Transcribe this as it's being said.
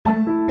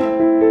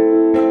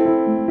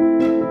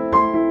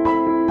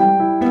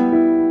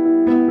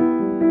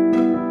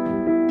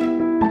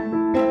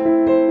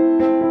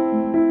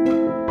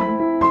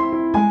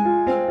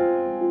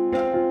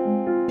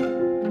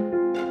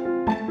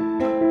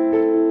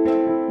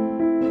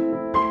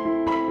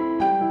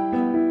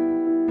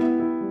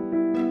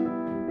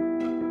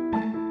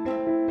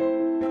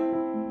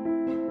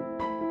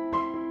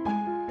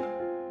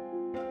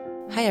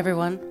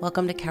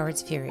welcome to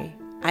Coward's Fury.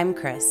 I'm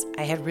Chris.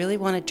 I had really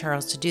wanted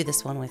Charles to do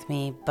this one with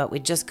me, but we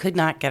just could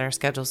not get our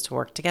schedules to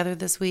work together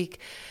this week,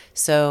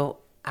 so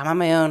I'm on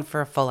my own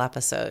for a full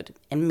episode,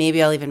 and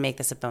maybe I'll even make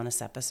this a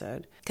bonus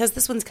episode, because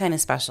this one's kind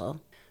of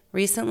special.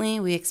 Recently,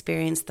 we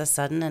experienced the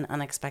sudden and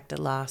unexpected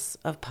loss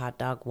of Pod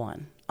Dog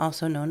 1,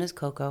 also known as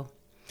Coco.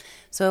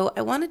 So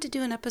I wanted to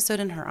do an episode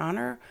in her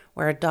honor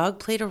where a dog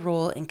played a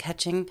role in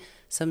catching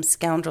some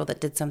scoundrel that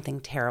did something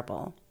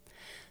terrible.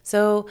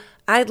 So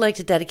I'd like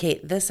to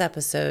dedicate this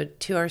episode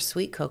to our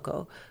sweet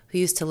Coco, who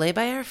used to lay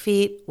by our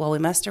feet while we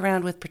messed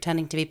around with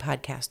pretending to be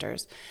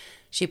podcasters.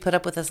 She put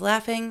up with us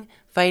laughing,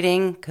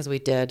 fighting, because we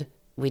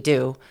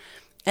do,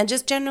 and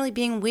just generally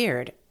being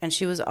weird. And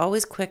she was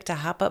always quick to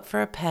hop up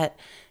for a pet,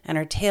 and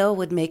her tail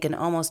would make an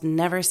almost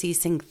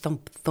never-ceasing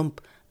thump thump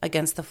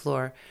against the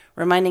floor,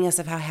 reminding us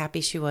of how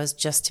happy she was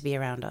just to be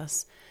around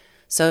us.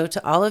 So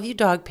to all of you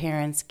dog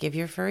parents, give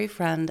your furry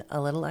friend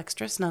a little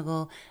extra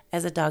snuggle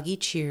as a doggy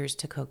cheers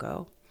to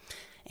Coco.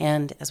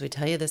 And as we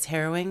tell you this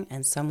harrowing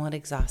and somewhat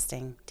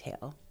exhausting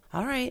tale.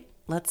 All right,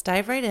 let's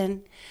dive right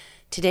in.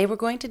 Today we're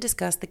going to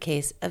discuss the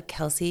case of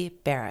Kelsey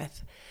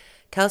Berreth.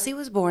 Kelsey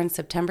was born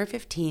September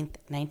 15th,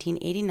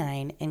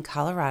 1989 in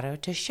Colorado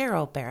to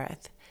Cheryl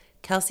Berreth.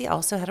 Kelsey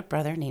also had a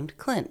brother named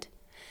Clint.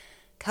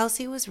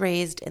 Kelsey was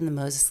raised in the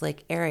Moses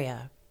Lake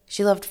area.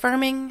 She loved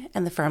farming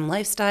and the farm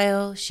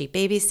lifestyle. She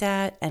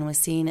babysat and was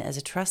seen as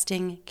a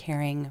trusting,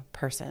 caring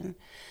person.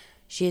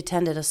 She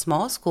attended a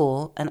small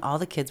school and all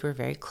the kids were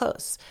very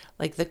close.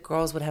 Like the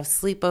girls would have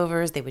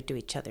sleepovers, they would do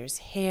each other's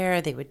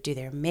hair, they would do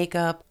their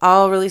makeup.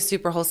 All really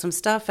super wholesome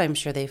stuff. I'm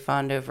sure they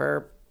fawned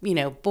over,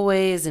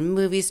 boys and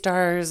movie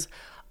stars,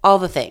 all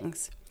the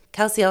things.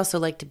 Kelsey also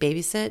liked to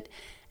babysit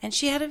and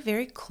she had a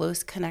very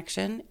close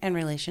connection and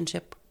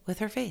relationship with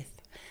her faith.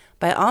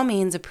 By all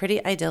means, a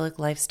pretty idyllic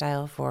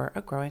lifestyle for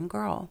a growing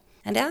girl.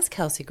 And as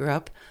Kelsey grew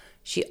up,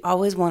 she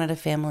always wanted a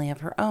family of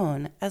her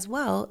own, as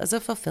well as a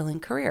fulfilling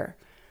career.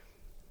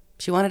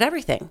 She wanted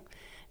everything.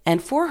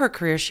 And for her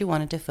career, she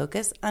wanted to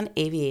focus on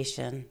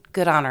aviation.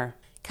 Good on her.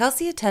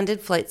 Kelsey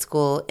attended flight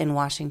school in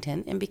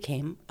Washington and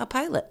became a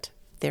pilot,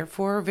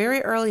 therefore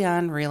very early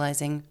on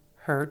realizing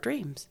her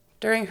dreams.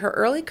 During her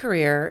early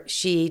career,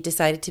 she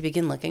decided to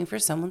begin looking for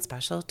someone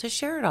special to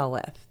share it all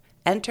with.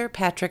 Enter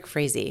Patrick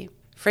Frazee.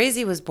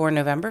 Frazee was born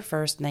November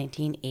 1st,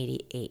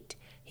 1988.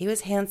 He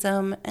was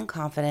handsome and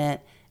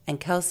confident, and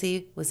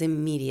Kelsey was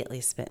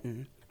immediately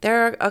smitten.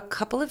 There are a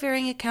couple of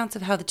varying accounts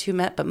of how the two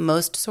met, but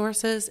most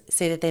sources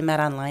say that they met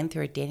online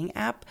through a dating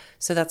app,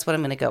 so that's what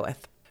I'm going to go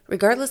with.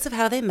 Regardless of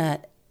how they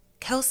met,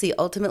 Kelsey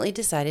ultimately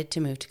decided to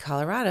move to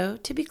Colorado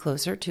to be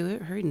closer to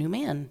her new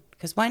man,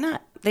 because why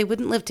not? They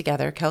wouldn't live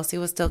together. Kelsey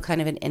was still kind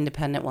of an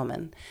independent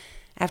woman.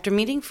 After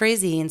meeting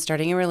Frazee and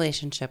starting a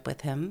relationship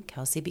with him,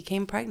 Kelsey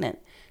became pregnant.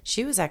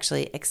 She was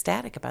actually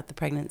ecstatic about the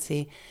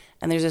pregnancy,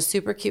 and there's a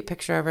super cute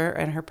picture of her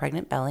and her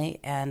pregnant belly,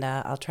 and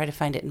I'll try to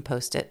find it and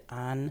post it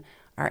on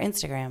our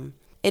Instagram.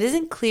 It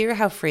isn't clear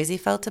how Frazee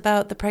felt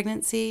about the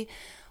pregnancy,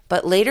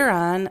 but later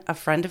on, a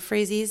friend of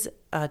Frazee's,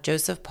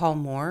 Joseph Paul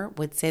Moore,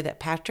 would say that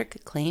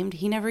Patrick claimed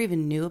he never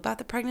even knew about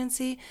the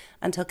pregnancy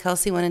until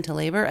Kelsey went into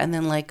labor, and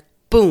then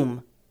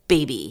boom,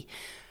 baby.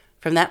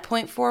 From that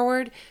point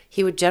forward,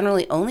 he would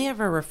generally only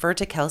ever refer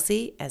to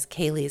Kelsey as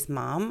Kaylee's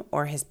mom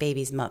or his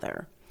baby's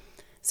mother.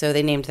 So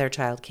they named their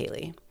child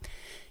Kaylee.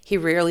 He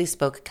rarely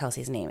spoke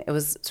Kelsey's name. It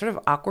was sort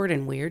of awkward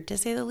and weird, to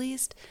say the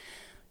least.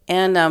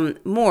 And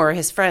Moore,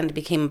 his friend,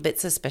 became a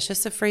bit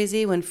suspicious of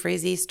Frazee when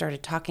Frazee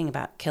started talking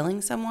about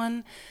killing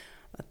someone.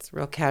 That's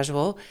real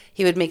casual.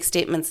 He would make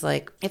statements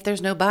like, if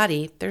there's no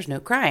body, there's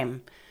no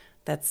crime.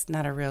 That's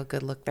not a real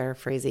good look there,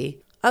 Frazee.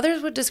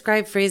 Others would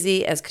describe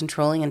Frazee as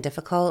controlling and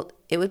difficult.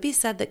 It would be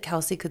said that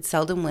Kelsey could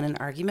seldom win an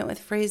argument with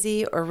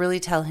Frazee or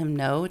really tell him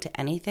no to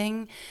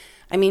anything.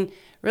 I mean,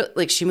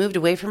 she moved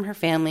away from her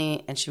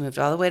family and she moved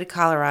all the way to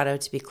Colorado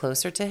to be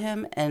closer to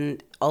him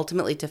and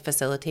ultimately to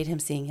facilitate him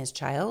seeing his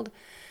child.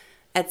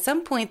 At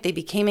some point, they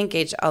became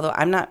engaged, although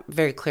I'm not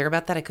very clear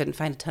about that. I couldn't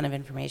find a ton of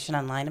information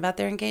online about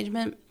their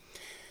engagement.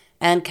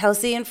 And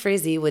Kelsey and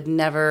Frazee would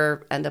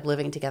never end up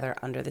living together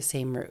under the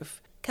same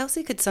roof.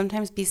 Kelsey could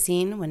sometimes be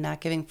seen when not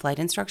giving flight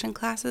instruction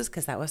classes,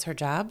 because that was her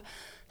job,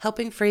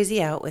 helping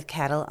Frazee out with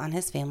cattle on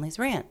his family's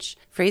ranch.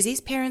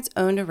 Frazee's parents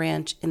owned a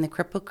ranch in the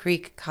Cripple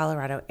Creek,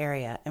 Colorado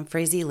area, and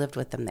Frazee lived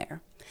with them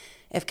there.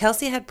 If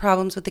Kelsey had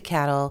problems with the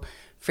cattle,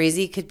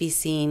 Frazee could be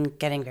seen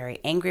getting very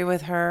angry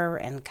with her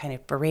and kind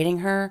of berating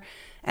her,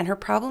 and her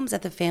problems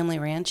at the family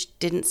ranch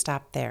didn't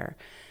stop there.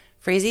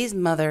 Frazee's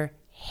mother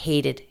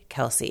hated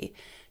Kelsey.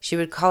 She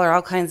would call her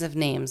all kinds of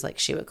names, like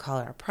she would call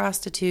her a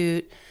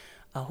prostitute,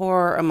 a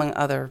whore, among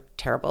other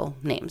terrible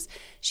names.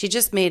 She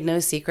just made no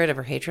secret of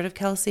her hatred of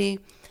Kelsey,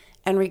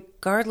 and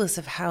regardless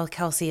of how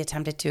Kelsey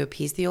attempted to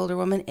appease the older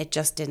woman, it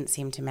just didn't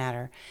seem to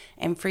matter.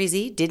 And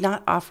Frazee did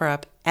not offer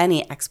up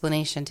any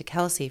explanation to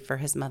Kelsey for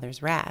his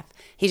mother's wrath.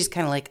 He just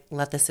kind of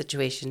let the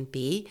situation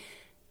be.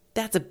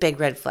 That's a big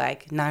red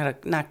flag,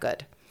 not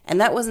good.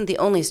 And that wasn't the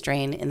only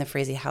strain in the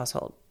Frazee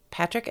household.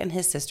 Patrick and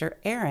his sister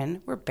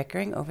Erin were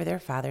bickering over their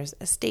father's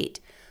estate,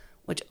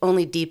 which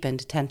only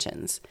deepened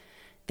tensions.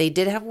 They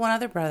did have one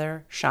other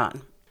brother,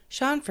 Sean.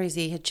 Sean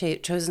Frazee had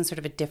chosen sort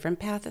of a different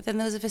path than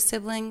those of his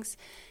siblings.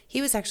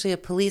 He was actually a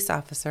police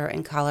officer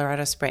in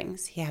Colorado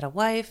Springs. He had a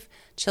wife,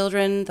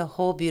 children, the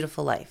whole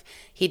beautiful life.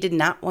 He did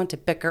not want to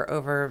bicker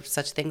over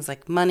such things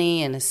like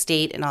money and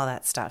estate and all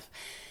that stuff.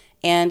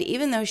 And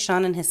even though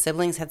Sean and his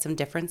siblings had some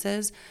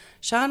differences,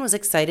 Sean was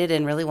excited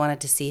and really wanted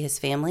to see his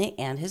family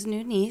and his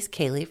new niece,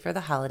 Kaylee, for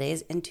the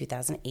holidays in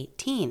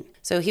 2018.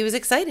 So he was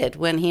excited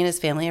when he and his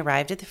family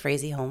arrived at the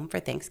Frazee home for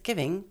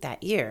Thanksgiving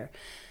that year.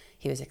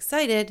 He was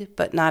excited,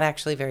 but not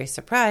actually very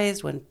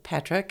surprised when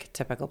Patrick,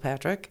 typical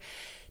Patrick,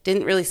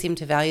 didn't really seem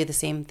to value the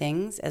same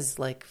things as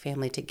like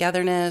family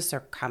togetherness or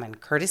common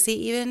courtesy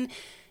even,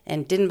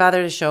 and didn't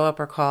bother to show up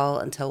or call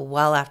until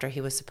well after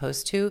he was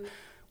supposed to,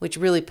 which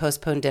really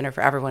postponed dinner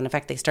for everyone. In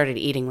fact, they started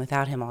eating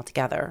without him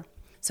altogether.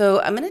 So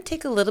I'm going to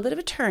take a little bit of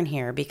a turn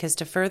here because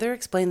to further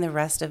explain the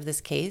rest of this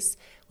case,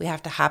 we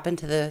have to hop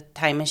into the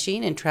time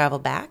machine and travel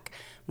back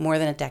more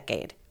than a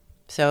decade.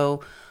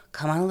 So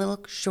come on a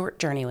little short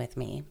journey with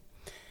me.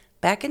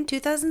 Back in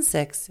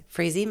 2006,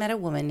 Frazee met a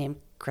woman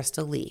named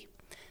Crystal Lee.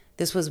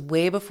 This was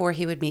way before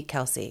he would meet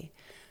Kelsey.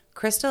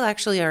 Crystal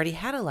actually already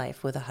had a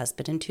life with a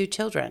husband and 2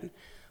 children,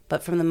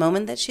 but from the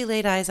moment that she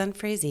laid eyes on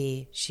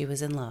Frazee, she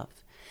was in love.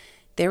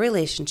 Their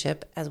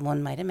relationship, as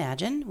one might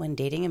imagine when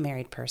dating a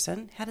married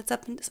person, had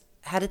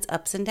its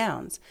ups and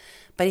downs,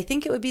 but I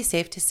think it would be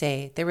safe to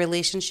say their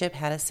relationship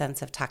had a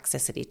sense of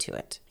toxicity to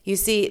it. You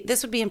see,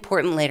 this would be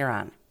important later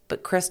on,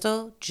 but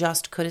Crystal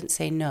just couldn't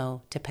say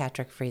no to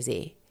Patrick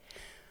Frazee.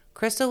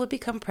 Crystal would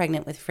become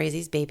pregnant with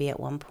Frazee's baby at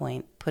one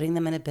point, putting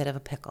them in a bit of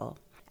a pickle.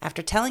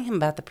 After telling him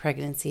about the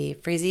pregnancy,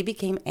 Frazee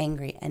became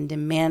angry and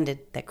demanded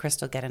that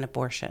Crystal get an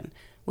abortion,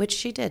 which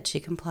she did. She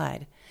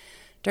complied.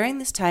 During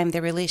this time,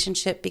 their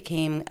relationship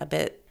became a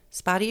bit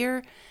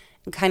spottier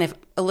and kind of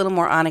a little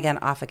more on again,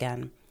 off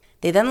again.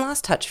 They then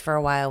lost touch for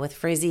a while, with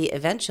Frazee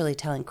eventually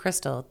telling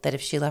Crystal that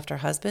if she left her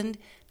husband,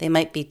 they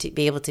might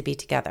be able to be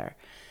together.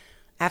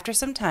 After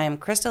some time,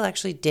 Crystal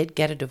actually did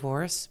get a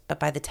divorce, but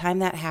by the time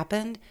that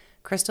happened,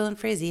 Crystal and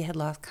Frazee had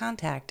lost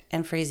contact,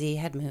 and Frazee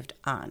had moved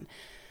on.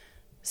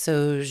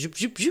 So,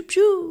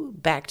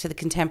 back to the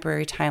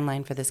contemporary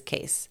timeline for this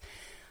case.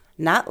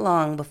 Not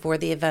long before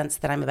the events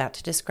that I'm about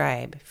to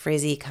describe,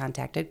 Frazee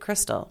contacted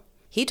Crystal.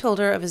 He told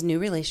her of his new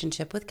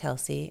relationship with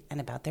Kelsey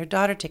and about their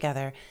daughter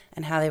together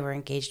and how they were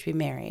engaged to be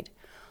married.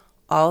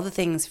 All the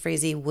things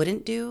Frazee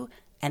wouldn't do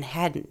and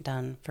hadn't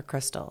done for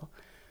Crystal.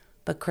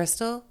 But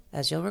Crystal,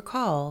 as you'll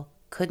recall,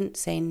 couldn't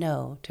say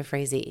no to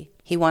Frazee.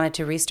 He wanted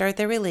to restart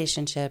their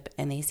relationship,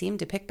 and they seemed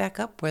to pick back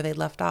up where they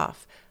left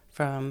off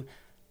from,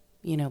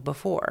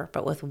 before,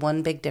 but with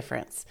one big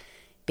difference.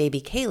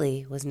 Baby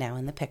Kaylee was now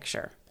in the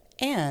picture.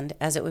 And,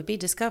 as it would be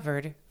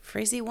discovered,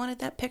 Frazee wanted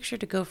that picture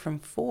to go from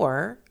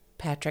 4,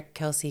 Patrick,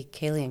 Kelsey,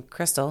 Kaylee, and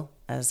Crystal,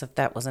 as if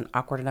that wasn't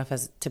awkward enough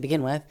as to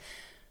begin with,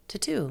 to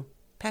 2,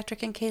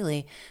 Patrick and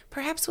Kaylee,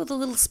 perhaps with a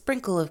little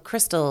sprinkle of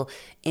Crystal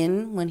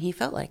in when he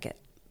felt like it.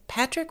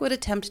 Patrick would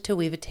attempt to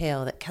weave a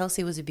tale that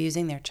Kelsey was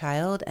abusing their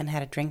child and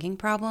had a drinking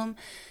problem,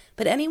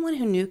 but anyone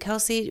who knew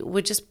Kelsey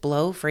would just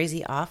blow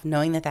Frazee off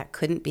knowing that that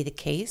couldn't be the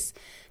case.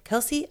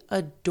 Kelsey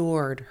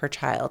adored her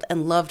child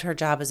and loved her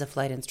job as a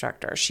flight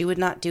instructor. She would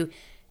not do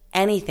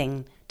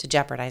anything to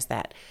jeopardize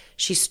that.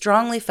 She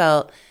strongly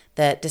felt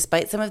that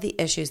despite some of the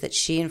issues that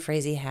she and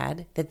Frazee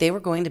had, that they were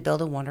going to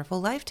build a wonderful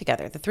life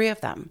together, the 3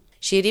 of them.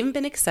 She had even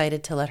been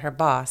excited to let her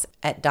boss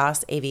at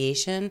DOS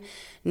Aviation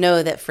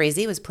know that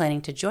Frazee was planning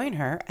to join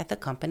her at the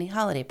company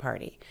holiday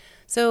party.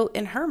 So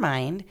in her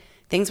mind,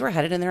 things were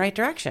headed in the right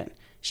direction.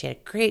 She had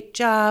a great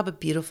job, a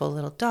beautiful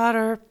little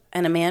daughter,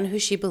 and a man who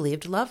she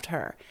believed loved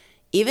her.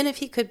 Even if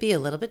he could be a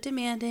little bit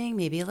demanding,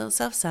 maybe a little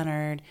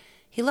self-centered,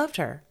 he loved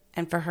her.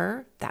 And for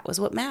her, that was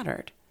what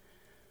mattered.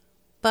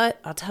 But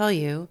I'll tell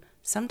you,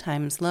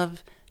 sometimes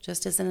love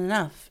just isn't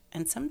enough.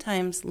 And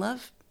sometimes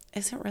love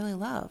isn't really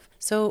love.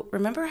 So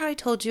remember how I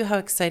told you how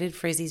excited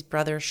Frazee's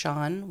brother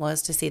Sean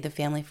was to see the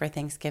family for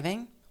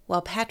Thanksgiving?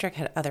 Well, Patrick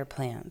had other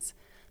plans.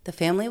 The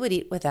family would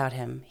eat without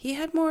him. He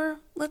had more,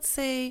 let's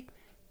say,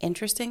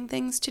 interesting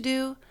things to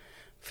do.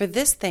 For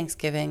this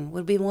Thanksgiving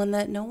would be one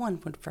that no one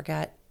would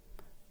forget.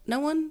 No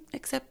one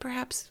except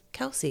perhaps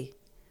Kelsey.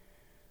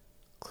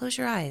 "Close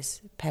your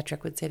eyes,"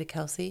 Patrick would say to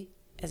Kelsey,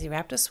 as he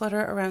wrapped a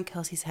sweater around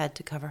Kelsey's head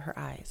to cover her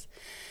eyes.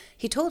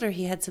 He told her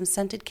he had some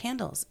scented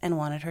candles and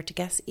wanted her to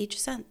guess each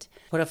scent.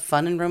 What a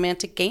fun and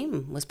romantic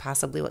game was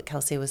possibly what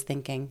Kelsey was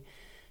thinking.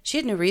 She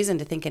had no reason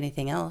to think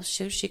anything else,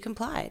 so she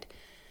complied.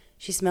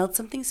 She smelled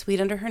something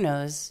sweet under her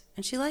nose,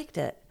 and she liked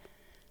it.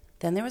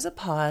 Then there was a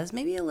pause,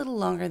 maybe a little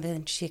longer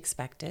than she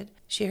expected.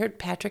 She heard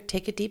Patrick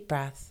take a deep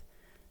breath.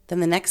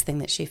 Then the next thing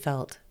that she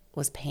felt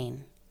was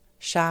pain.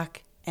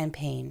 Shock and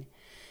pain.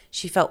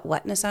 She felt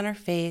wetness on her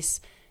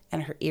face,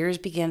 and her ears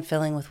began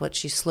filling with what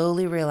she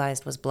slowly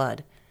realized was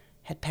blood.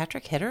 Had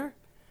Patrick hit her?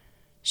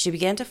 She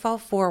began to fall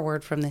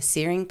forward from the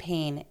searing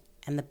pain,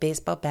 and the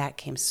baseball bat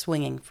came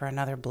swinging for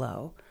another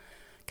blow.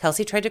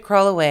 Kelsey tried to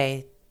crawl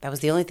away. That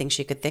was the only thing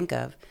she could think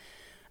of.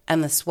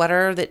 And the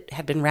sweater that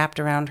had been wrapped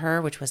around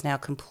her, which was now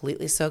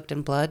completely soaked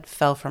in blood,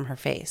 fell from her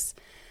face.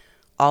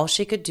 all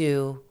she could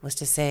do was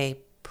to say,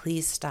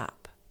 "Please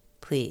stop,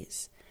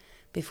 please,"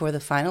 before the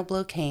final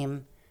blow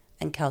came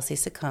and Kelsey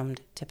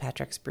succumbed to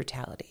Patrick's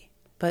brutality.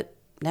 But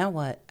now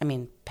what? I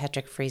mean,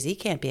 Patrick Frazee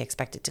can't be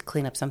expected to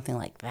clean up something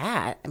like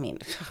that. I mean,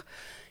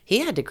 he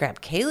had to grab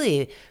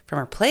Kaylee from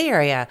her play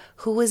area,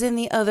 who was in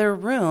the other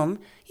room,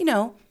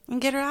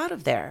 and get her out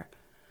of there.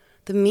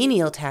 The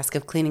menial task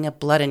of cleaning up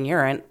blood and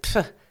urine,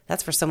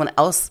 that's for someone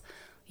else,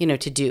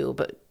 to do,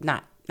 but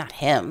not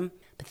him.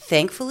 But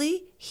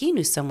thankfully, he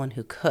knew someone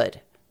who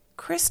could.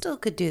 Crystal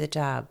could do the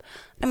job.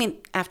 I mean,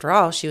 after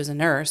all, she was a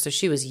nurse, so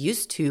she was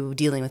used to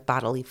dealing with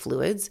bodily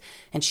fluids,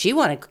 and she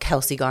wanted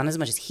Kelsey gone as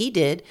much as he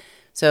did,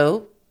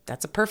 so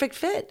that's a perfect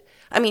fit.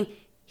 I mean,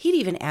 he'd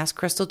even asked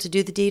Crystal to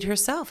do the deed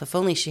herself, if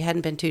only she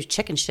hadn't been too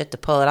chicken shit to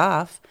pull it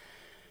off.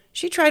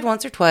 She tried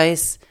once or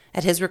twice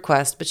at his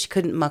request, but she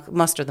couldn't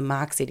muster the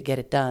moxie to get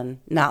it done,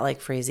 not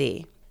like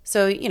Frazee.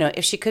 So,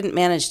 if she couldn't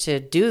manage to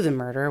do the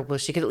murder, well,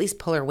 she could at least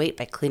pull her weight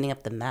by cleaning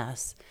up the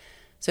mess.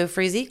 So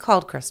Frazee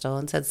called Crystal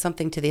and said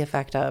something to the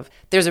effect of,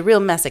 "There's a real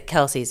mess at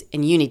Kelsey's,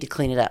 and you need to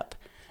clean it up.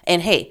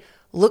 And hey,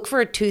 look for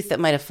a tooth that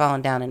might have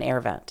fallen down an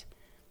air vent."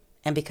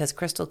 And because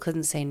Crystal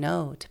couldn't say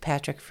no to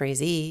Patrick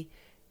Frazee,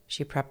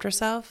 she prepped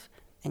herself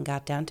and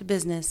got down to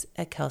business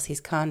at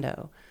Kelsey's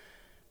condo.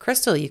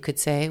 Crystal, you could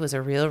say, was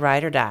a real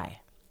ride or die.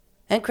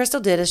 And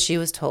Crystal did as she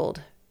was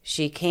told.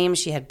 She came,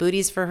 she had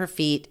booties for her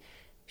feet,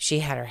 she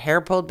had her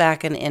hair pulled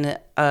back in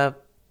a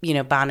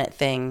bonnet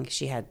thing,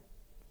 she had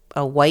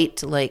a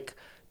white,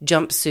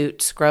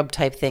 jumpsuit scrub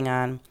type thing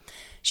on.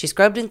 She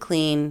scrubbed and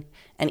cleaned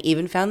and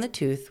even found the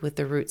tooth with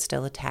the root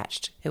still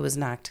attached. It was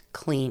knocked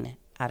clean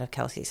out of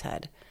Kelsey's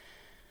head.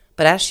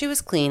 But as she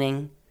was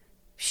cleaning,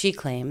 she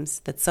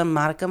claims that some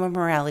modicum of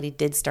morality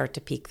did start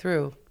to peek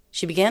through.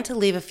 She began to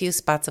leave a few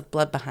spots of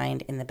blood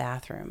behind in the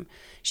bathroom.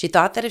 She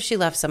thought that if she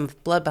left some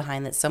blood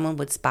behind that someone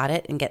would spot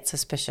it and get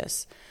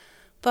suspicious.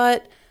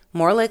 But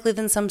more likely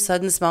than some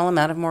sudden small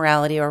amount of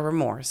morality or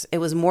remorse, it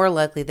was more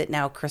likely that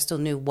now Crystal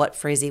knew what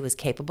Frazee was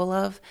capable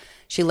of.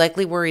 She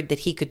likely worried that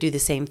he could do the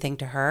same thing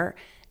to her,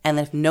 and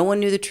that if no one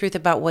knew the truth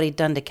about what he'd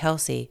done to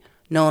Kelsey,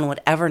 no one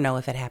would ever know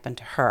if it happened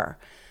to her.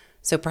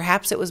 So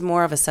perhaps it was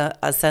more of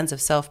a sense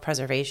of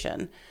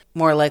self-preservation,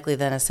 more likely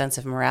than a sense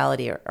of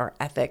morality or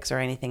ethics or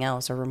anything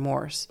else, or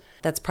remorse.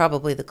 That's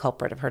probably the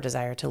culprit of her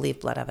desire to leave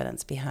blood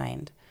evidence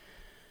behind.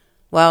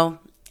 Well,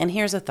 and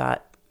here's a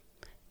thought.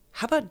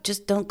 How about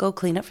just don't go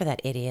clean up for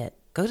that idiot?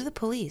 Go to the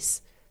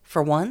police.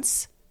 For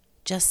once,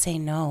 just say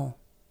no.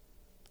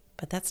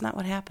 But that's not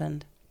what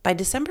happened. By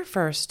December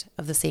 1st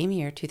of the same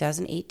year,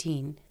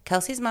 2018,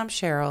 Kelsey's mom,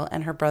 Cheryl,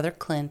 and her brother,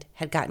 Clint,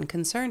 had gotten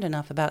concerned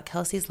enough about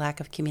Kelsey's lack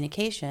of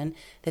communication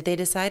that they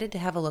decided to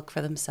have a look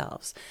for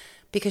themselves.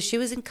 Because she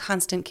was in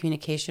constant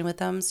communication with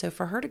them, so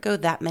for her to go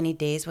that many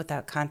days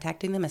without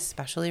contacting them,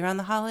 especially around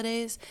the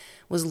holidays,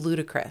 was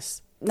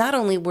ludicrous. Not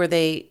only were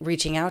they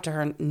reaching out to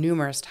her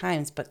numerous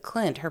times, but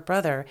Clint, her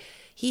brother,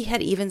 he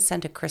had even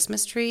sent a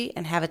Christmas tree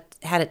and had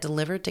it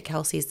delivered to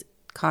Kelsey's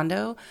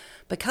condo.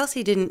 But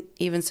Kelsey didn't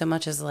even so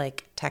much as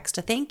text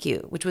a thank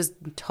you, which was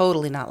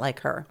totally not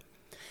like her.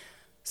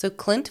 So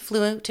Clint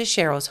flew to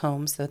Cheryl's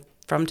home, so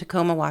from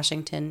Tacoma,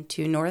 Washington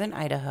to northern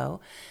Idaho,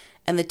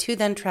 and the two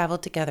then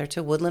traveled together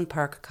to Woodland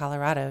Park,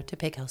 Colorado to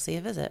pay Kelsey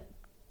a visit.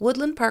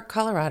 Woodland Park,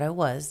 Colorado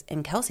was,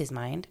 in Kelsey's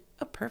mind,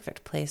 a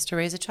perfect place to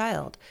raise a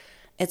child.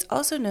 It's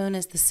also known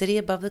as the city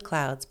above the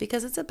clouds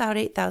because it's about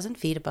 8,000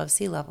 feet above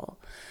sea level.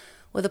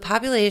 With a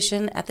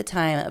population at the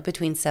time of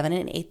between 7,000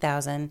 and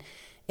 8,000,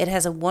 it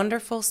has a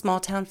wonderful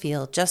small-town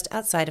feel just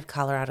outside of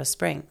Colorado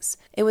Springs.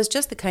 It was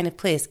just the kind of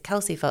place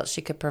Kelsey felt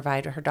she could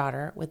provide her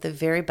daughter with the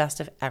very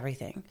best of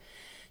everything.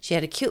 She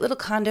had a cute little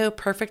condo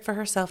perfect for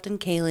herself and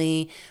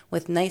Kaylee,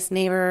 with nice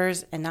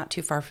neighbors and not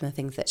too far from the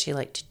things that she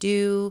liked to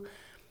do.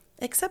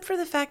 Except for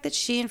the fact that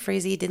she and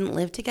Frazee didn't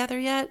live together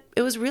yet,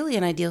 it was really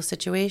an ideal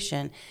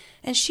situation.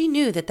 And she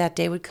knew that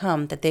day would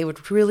come, that they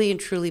would really and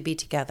truly be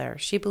together.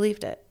 She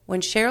believed it.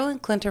 When Cheryl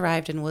and Clint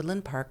arrived in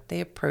Woodland Park,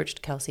 they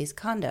approached Kelsey's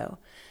condo.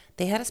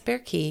 They had a spare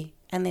key,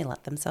 and they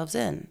let themselves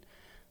in.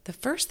 The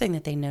first thing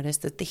that they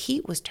noticed that the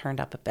heat was turned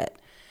up a bit,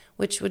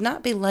 which would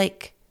not be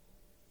like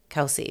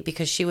Kelsey,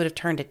 because she would have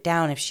turned it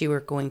down if she were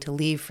going to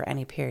leave for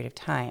any period of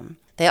time.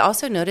 They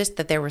also noticed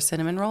that there were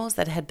cinnamon rolls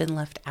that had been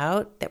left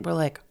out that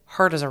were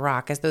hard as a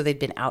rock, as though they'd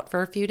been out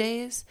for a few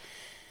days.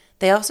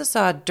 They also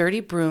saw a dirty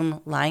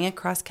broom lying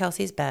across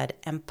Kelsey's bed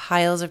and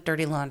piles of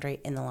dirty laundry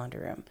in the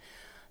laundry room.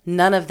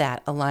 None of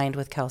that aligned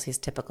with Kelsey's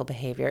typical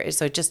behavior,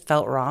 so it just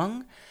felt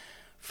wrong.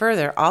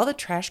 Further, all the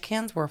trash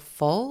cans were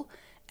full,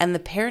 and the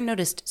pair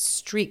noticed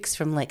streaks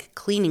from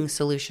cleaning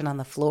solution on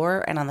the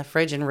floor and on the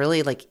fridge and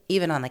really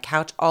even on the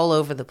couch all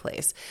over the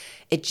place.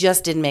 It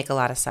just didn't make a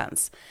lot of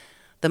sense.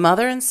 The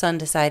mother and son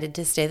decided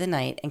to stay the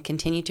night and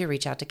continue to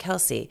reach out to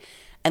Kelsey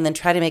and then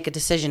try to make a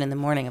decision in the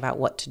morning about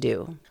what to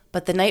do.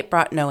 But the night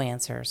brought no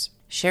answers.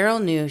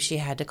 Cheryl knew she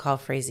had to call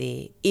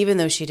Frazee, even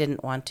though she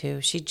didn't want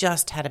to. She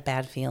just had a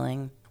bad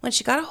feeling. When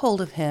she got a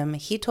hold of him,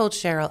 he told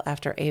Cheryl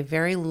after a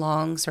very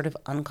long, sort of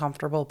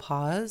uncomfortable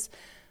pause,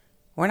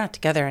 "We're not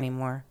together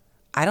anymore.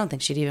 I don't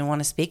think she'd even want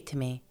to speak to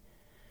me."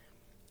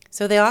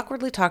 So they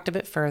awkwardly talked a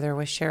bit further,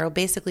 with Cheryl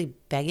basically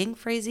begging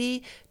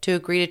Frazee to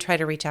agree to try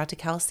to reach out to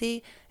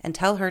Kelsey and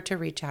tell her to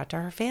reach out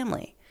to her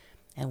family.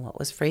 And what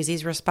was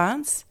Frazee's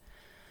response?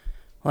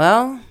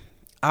 Well,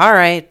 all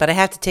right, but I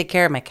have to take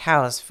care of my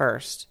cows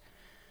first.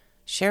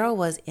 Cheryl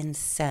was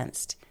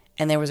incensed,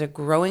 and there was a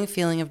growing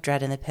feeling of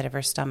dread in the pit of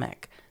her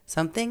stomach.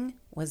 Something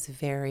was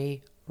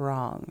very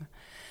wrong.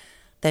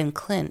 Then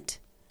Clint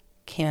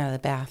came out of the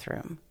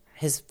bathroom.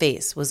 His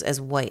face was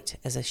as white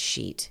as a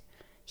sheet.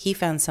 He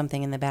found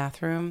something in the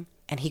bathroom,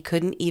 and he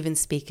couldn't even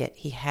speak it.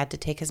 He had to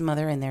take his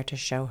mother in there to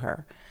show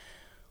her.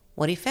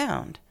 What he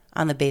found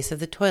on the base of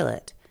the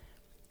toilet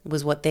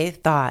was what they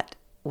thought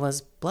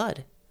was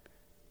blood.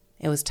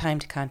 It was time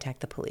to contact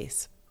the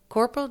police.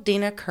 Corporal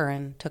Dina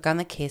Curran took on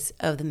the case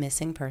of the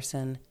missing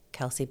person,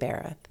 Kelsey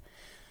Berreth.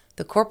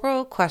 The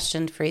corporal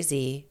questioned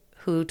Frazee,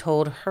 who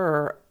told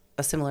her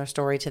a similar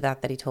story to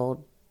that he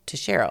told to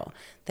Cheryl,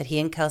 that he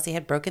and Kelsey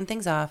had broken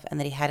things off and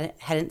that he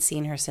hadn't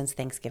seen her since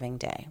Thanksgiving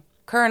Day.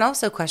 Curran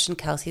also questioned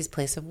Kelsey's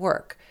place of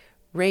work.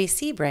 Ray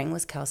Sebring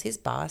was Kelsey's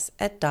boss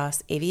at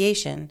Doss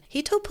Aviation.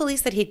 He told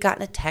police that he'd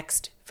gotten a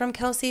text from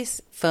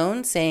Kelsey's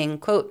phone saying,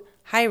 quote,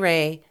 "Hi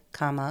Ray,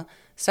 comma,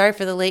 sorry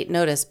for the late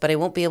notice, but I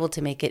won't be able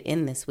to make it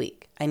in this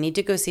week. I need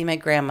to go see my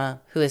grandma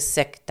who is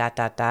sick, ...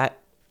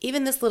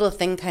 Even this little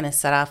thing kind of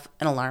set off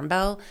an alarm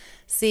bell.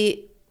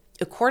 See,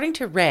 according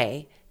to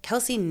Ray,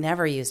 Kelsey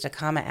never used a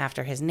comma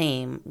after his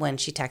name when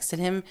she texted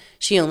him.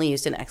 She only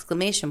used an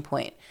exclamation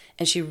point.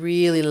 And she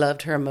really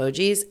loved her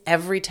emojis.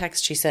 Every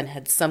text she sent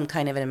had some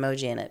kind of an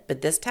emoji in it.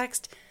 But this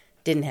text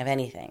didn't have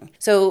anything.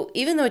 So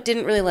even though it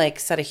didn't really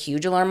set a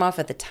huge alarm off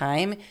at the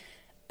time,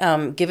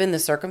 given the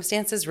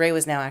circumstances, Ray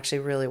was now actually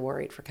really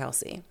worried for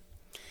Kelsey.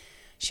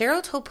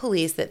 Cheryl told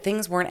police that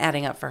things weren't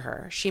adding up for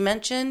her. She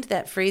mentioned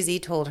that Frazee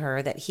told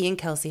her that he and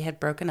Kelsey had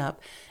broken up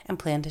and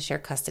planned to share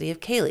custody of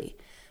Kaylee.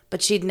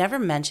 But she'd never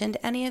mentioned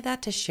any of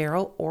that to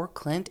Cheryl or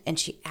Clint, and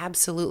she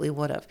absolutely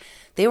would have.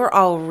 They were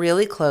all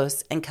really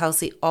close, and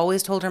Kelsey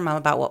always told her mom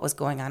about what was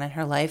going on in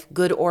her life,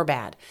 good or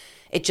bad.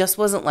 It just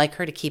wasn't like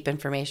her to keep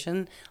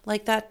information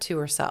like that to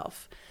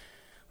herself.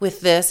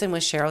 With this and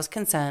with Cheryl's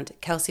consent,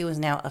 Kelsey was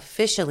now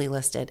officially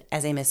listed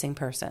as a missing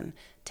person,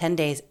 10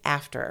 days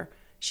after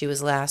she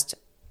was last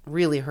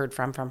really heard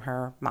from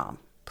her mom.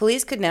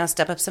 Police could now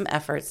step up some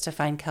efforts to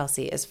find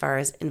Kelsey as far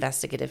as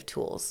investigative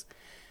tools.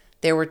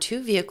 There were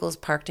 2 vehicles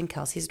parked in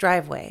Kelsey's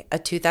driveway, a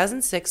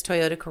 2006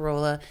 Toyota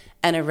Corolla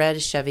and a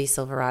red Chevy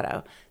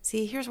Silverado.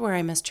 See, here's where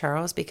I miss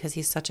Charles because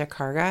he's such a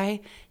car guy.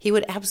 He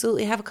would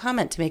absolutely have a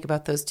comment to make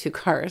about those 2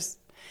 cars.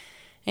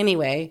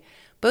 Anyway,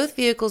 both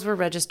vehicles were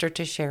registered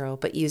to Cheryl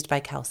but used by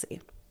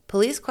Kelsey.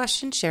 Police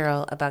questioned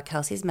Cheryl about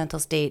Kelsey's mental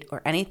state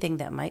or anything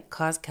that might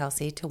cause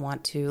Kelsey to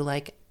want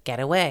to, get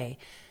away.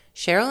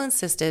 Cheryl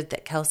insisted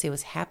that Kelsey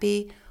was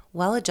happy,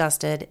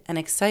 well-adjusted, and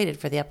excited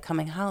for the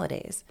upcoming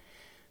holidays.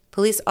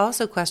 Police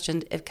also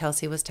questioned if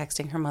Kelsey was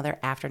texting her mother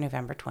after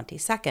November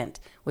 22nd,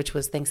 which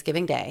was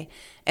Thanksgiving Day,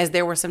 as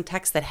there were some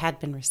texts that had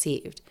been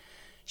received.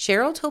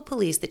 Cheryl told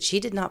police that she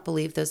did not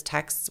believe those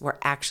texts were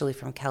actually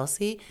from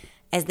Kelsey,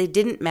 as they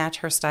didn't match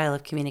her style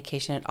of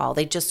communication at all.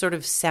 They just sort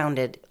of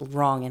sounded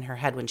wrong in her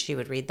head when she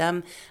would read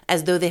them,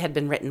 as though they had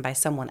been written by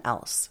someone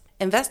else.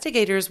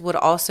 Investigators would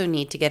also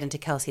need to get into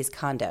Kelsey's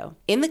condo.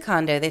 In the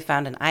condo, they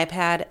found an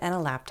iPad and a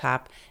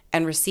laptop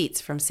and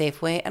receipts from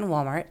Safeway and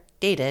Walmart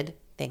dated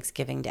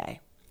Thanksgiving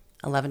Day,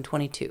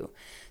 11/22.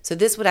 So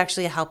this would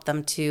actually help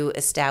them to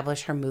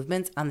establish her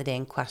movements on the day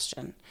in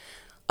question.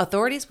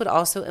 Authorities would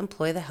also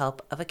employ the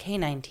help of a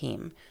canine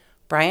team,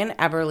 Brian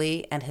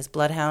Eberly and his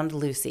bloodhound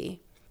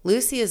Lucy.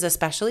 Lucy is a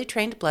specially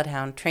trained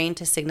bloodhound trained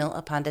to signal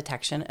upon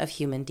detection of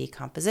human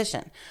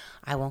decomposition.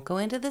 I won't go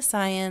into the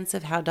science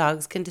of how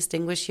dogs can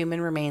distinguish human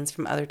remains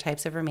from other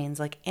types of remains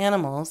like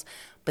animals,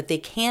 but they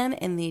can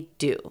and they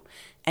do.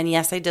 And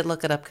yes, I did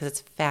look it up because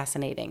it's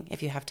fascinating.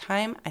 If you have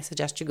time, I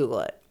suggest you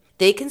Google it.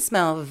 They can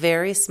smell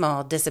very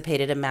small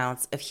dissipated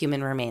amounts of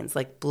human remains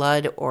like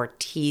blood or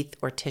teeth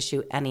or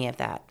tissue, any of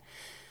that.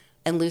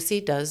 And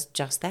Lucy does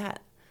just that.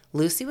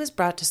 Lucy was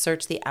brought to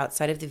search the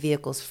outside of the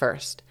vehicles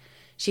first.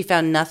 She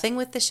found nothing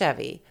with the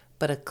Chevy,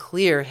 but a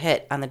clear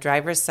hit on the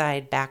driver's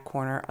side back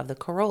corner of the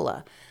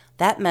Corolla.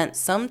 That meant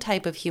some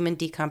type of human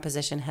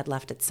decomposition had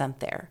left its scent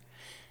there.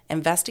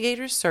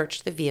 Investigators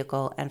searched the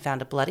vehicle and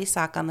found a bloody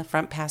sock on the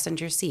front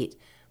passenger seat,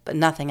 but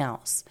nothing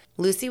else.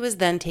 Lucy was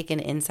then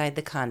taken inside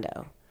the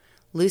condo.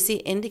 Lucy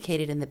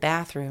indicated in the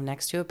bathroom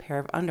next to a pair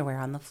of underwear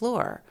on the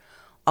floor.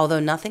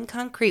 Although nothing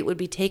concrete would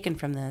be taken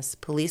from this,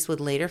 police would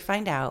later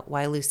find out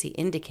why Lucy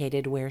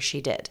indicated where she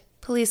did.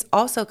 Police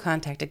also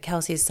contacted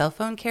Kelsey's cell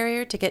phone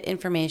carrier to get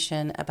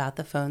information about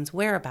the phone's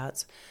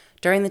whereabouts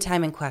during the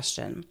time in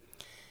question.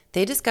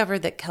 They discovered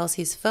that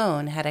Kelsey's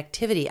phone had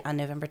activity on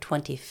November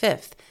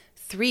 25th,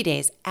 3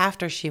 days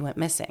after she went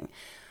missing.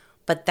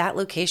 But that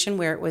location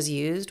where it was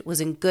used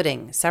was in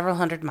Gooding, several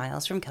hundred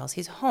miles from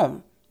Kelsey's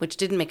home, which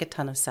didn't make a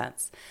ton of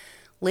sense.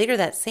 Later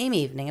that same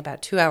evening,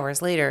 about 2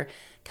 hours later,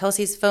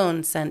 Kelsey's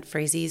phone sent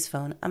Frazee's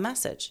phone a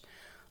message.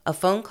 A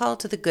phone call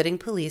to the Gooding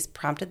police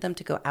prompted them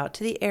to go out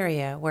to the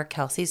area where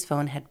Kelsey's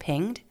phone had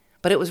pinged,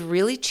 but it was a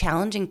really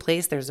challenging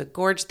place. There's a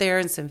gorge there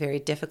and some very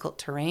difficult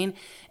terrain.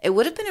 It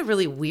would have been a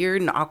really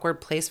weird and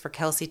awkward place for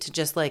Kelsey to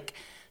just like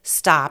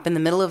stop in the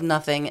middle of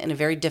nothing in a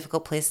very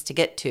difficult place to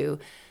get to,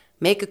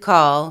 make a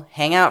call,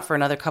 hang out for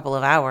another couple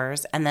of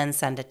hours, and then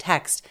send a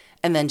text,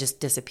 and then just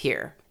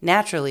disappear.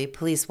 Naturally,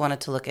 police wanted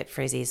to look at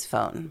Frazie's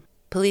phone.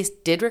 Police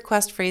did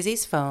request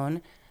Frazie's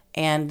phone,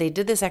 and they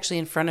did this actually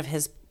in front of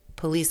his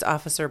police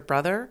officer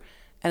brother,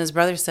 and his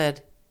brother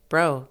said,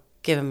 "Bro,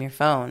 give him your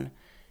phone."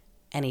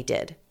 And he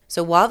did.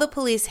 So while the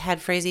police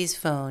had Frazie's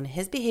phone,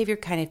 his behavior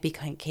kind of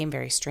became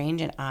very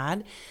strange and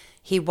odd.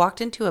 He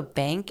walked into a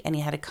bank and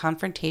he had a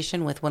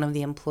confrontation with one of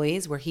the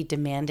employees where he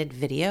demanded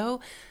video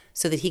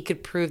so that he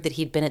could prove that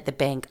he'd been at the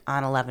bank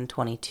on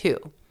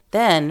 11/22.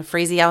 Then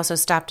Frazie also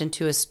stopped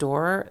into a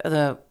store,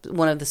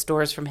 one of the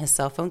stores from his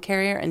cell phone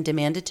carrier, and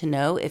demanded to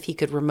know if he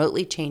could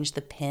remotely change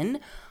the PIN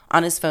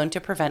on his phone to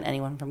prevent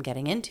anyone from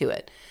getting into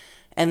it.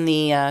 And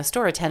the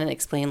store attendant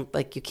explained,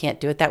 like, you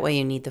can't do it that way.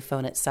 You need the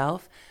phone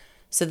itself.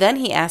 So then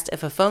he asked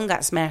if a phone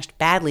got smashed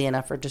badly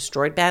enough or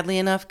destroyed badly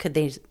enough, could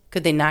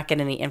they not get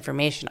any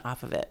information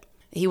off of it?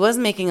 He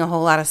wasn't making a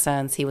whole lot of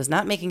sense. He was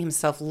not making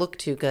himself look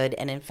too good.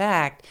 And in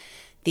fact,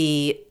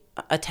 the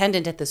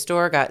attendant at the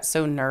store got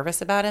so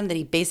nervous about him that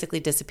he basically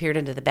disappeared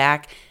into the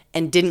back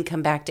and didn't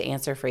come back to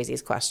answer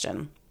Frazie's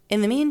question.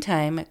 In the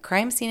meantime,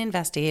 crime scene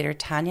investigator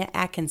Tanya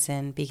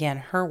Atkinson began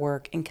her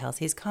work in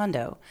Kelsey's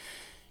condo.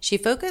 She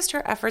focused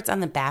her efforts on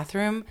the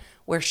bathroom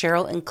where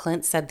Cheryl and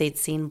Clint said they'd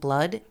seen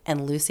blood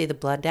and Lucy the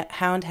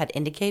bloodhound had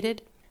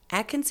indicated.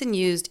 Atkinson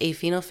used a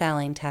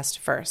phenolphthalein test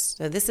first.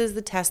 So this is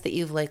the test that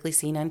you've likely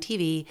seen on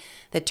TV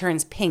that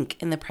turns pink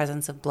in the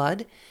presence of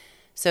blood.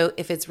 So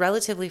if it's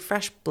relatively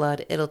fresh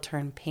blood, it'll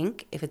turn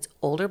pink. If it's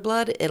older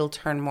blood, it'll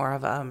turn more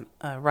of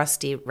a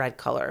rusty red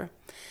color.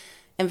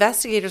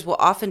 Investigators will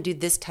often do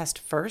this test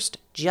first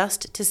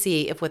just to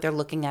see if what they're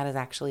looking at is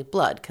actually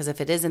blood, because if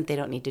it isn't, they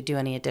don't need to do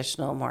any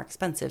additional, more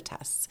expensive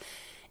tests.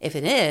 If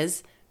it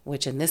is,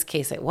 which in this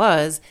case it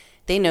was,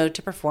 they know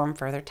to perform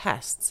further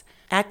tests.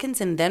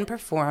 Atkinson then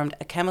performed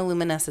a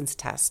chemiluminescence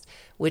test,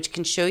 which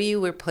can show you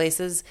where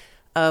places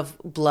of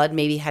blood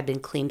maybe had been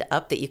cleaned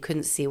up that you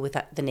couldn't see with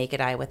the naked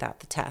eye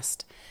without the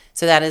test.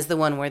 So that is the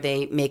one where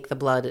they make the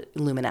blood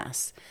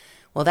luminesce.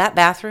 Well, that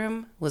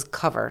bathroom was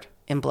covered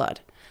in blood.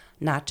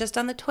 Not just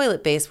on the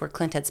toilet base where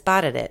Clint had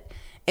spotted it.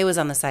 It was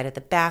on the side of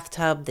the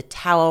bathtub, the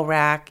towel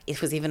rack.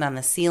 It was even on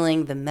the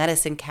ceiling, the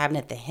medicine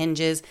cabinet, the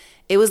hinges.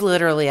 It was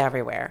literally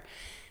everywhere.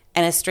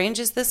 And as strange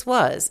as this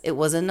was, it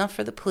was enough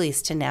for the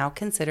police to now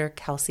consider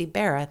Kelsey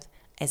Berreth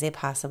as a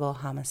possible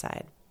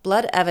homicide.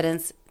 Blood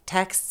evidence,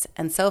 texts,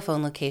 and cell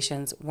phone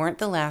locations weren't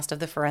the last of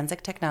the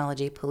forensic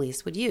technology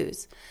police would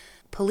use.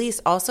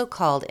 Police also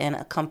called in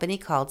a company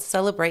called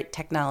Celebrate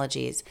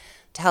Technologies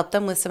to help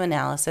them with some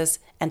analysis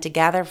and to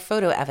gather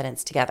photo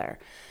evidence together.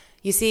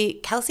 You see,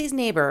 Kelsey's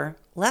neighbor,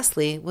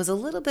 Leslie, was a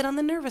little bit on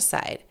the nervous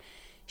side.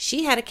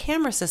 She had a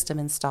camera system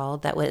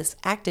installed that was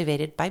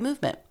activated by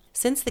movement.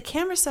 Since the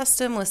camera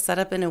system was set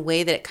up in a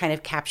way that it kind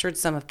of captured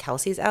some of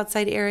Kelsey's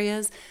outside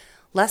areas,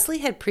 Leslie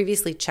had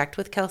previously checked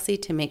with Kelsey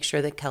to make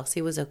sure that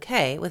Kelsey was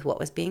okay with what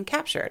was being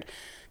captured.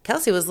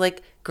 Kelsey was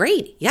like,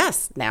 "Great,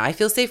 yes, now I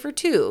feel safer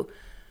too."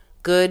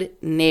 Good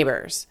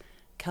neighbors.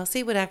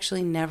 Kelsey would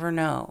actually never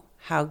know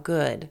how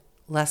good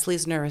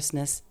Leslie's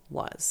nervousness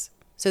was.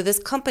 So this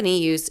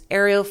company used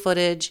aerial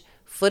footage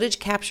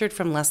captured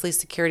from Leslie's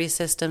security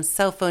system,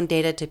 cell phone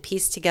data to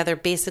piece together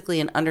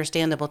basically an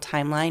understandable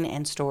timeline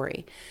and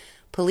story.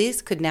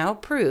 Police could now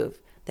prove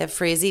that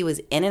Frazie was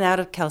in and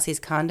out of Kelsey's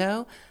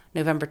condo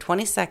November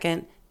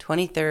 22nd,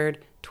 23rd,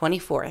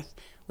 24th,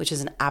 which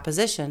is in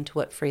opposition to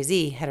what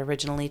Frazie had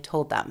originally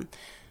told them.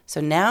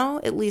 So now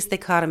at least they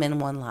caught him in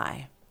one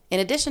lie. In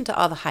addition to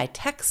all the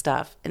high-tech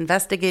stuff,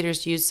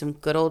 investigators used some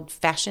good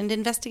old-fashioned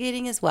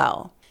investigating as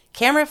well.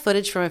 Camera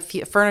footage from a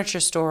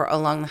furniture store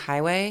along the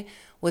highway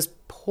was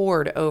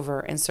pored over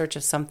in search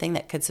of something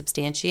that could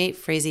substantiate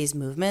Frazie's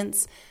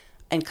movements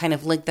and kind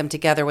of link them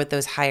together with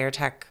those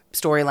higher-tech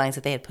storylines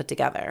that they had put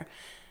together.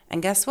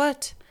 And guess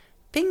what?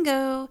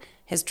 Bingo!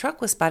 His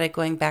truck was spotted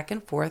going back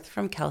and forth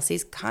from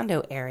Kelsey's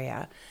condo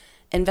area.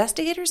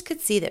 Investigators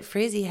could see that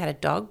Frazie had a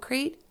dog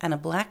crate and a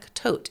black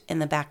tote in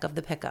the back of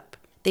the pickup.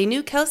 They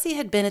knew Kelsey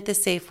had been at the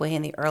Safeway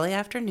in the early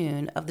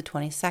afternoon of the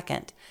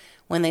 22nd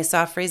when they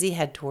saw Frazie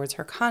head towards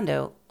her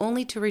condo,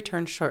 only to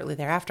return shortly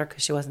thereafter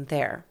because she wasn't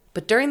there.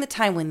 But during the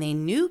time when they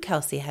knew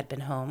Kelsey had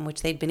been home,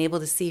 which they'd been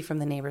able to see from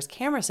the neighbor's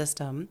camera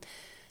system,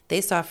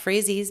 they saw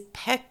Frazie's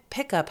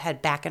pickup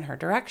head back in her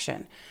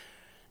direction.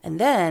 And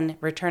then,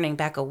 returning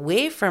back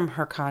away from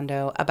her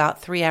condo about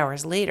 3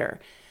 hours later,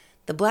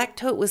 the black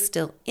tote was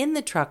still in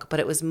the truck, but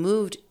it was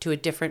moved to a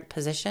different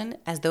position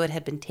as though it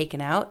had been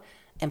taken out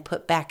and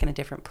put back in a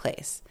different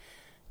place.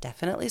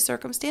 Definitely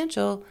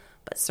circumstantial,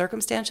 but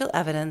circumstantial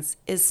evidence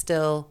is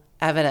still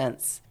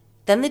evidence.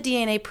 Then the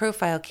DNA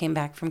profile came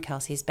back from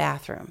Kelsey's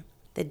bathroom.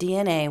 The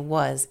DNA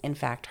was, in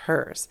fact,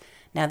 hers.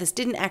 Now, this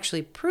didn't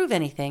actually prove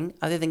anything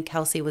other than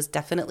Kelsey was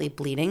definitely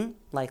bleeding,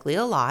 likely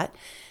a lot,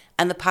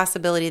 and the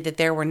possibility that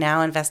they were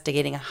now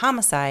investigating a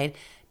homicide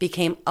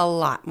became a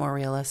lot more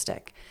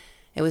realistic.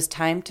 It was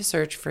time to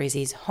search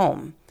Frazie's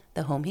home,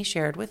 the home he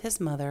shared with his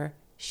mother,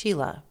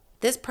 Sheila.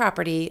 This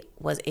property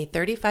was a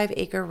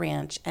 35-acre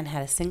ranch and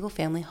had a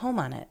single-family home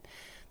on it.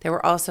 There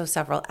were also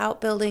several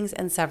outbuildings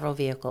and several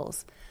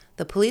vehicles.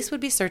 The police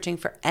would be searching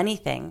for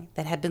anything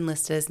that had been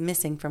listed as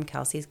missing from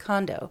Kelsey's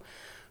condo.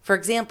 For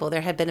example,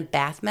 there had been a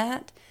bath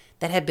mat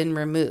that had been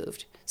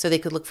removed, so they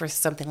could look for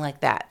something like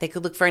that. They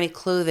could look for any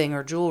clothing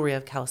or jewelry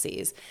of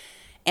Kelsey's.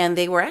 And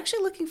they were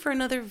actually looking for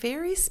another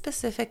very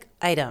specific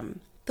item,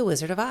 The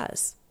Wizard of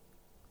Oz.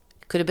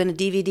 It could have been a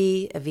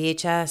DVD, a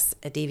VHS,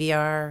 a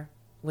DVR,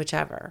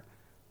 whichever.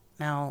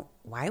 Now,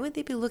 why would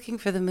they be looking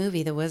for the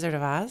movie The Wizard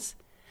of Oz?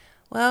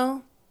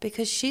 Well,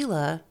 because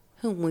Sheila,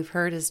 whom we've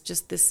heard is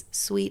just this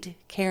sweet,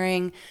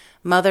 caring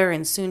mother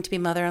and soon-to-be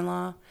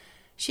mother-in-law,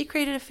 she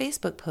created a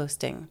Facebook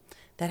posting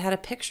that had a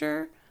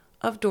picture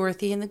of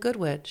Dorothy and the Good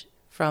Witch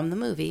from the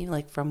movie,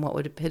 like from what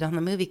would have been on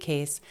the movie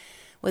case,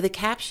 with a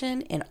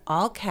caption in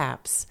all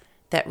caps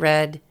that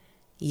read,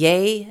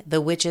 "Yay,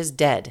 the witch is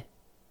dead."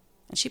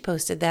 And she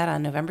posted that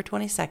on November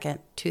 22nd,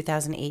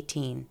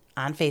 2018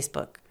 on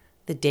Facebook,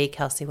 the day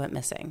Kelsey went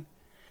missing.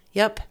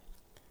 Yep.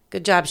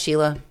 Good job,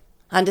 Sheila.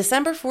 On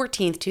December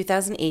 14th,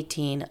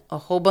 2018, a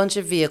whole bunch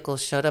of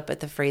vehicles showed up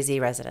at the Frazee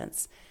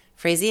residence.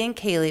 Frazee and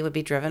Kaylee would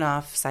be driven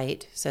off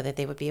site so that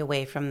they would be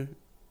away from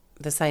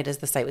the site as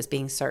the site was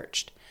being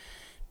searched.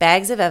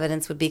 Bags of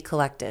evidence would be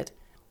collected.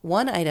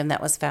 One item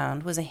that was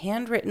found was a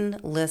handwritten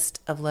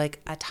list of like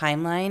a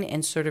timeline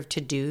and sort of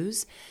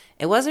to-dos.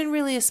 It wasn't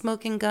really a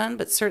smoking gun,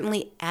 but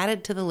certainly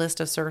added to the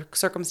list of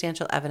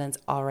circumstantial evidence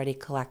already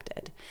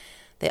collected.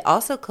 They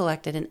also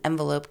collected an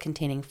envelope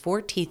containing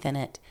 4 teeth in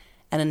it,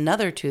 and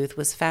another tooth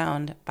was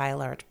found by a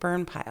large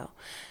burn pile.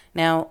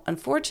 Now,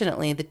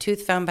 unfortunately, the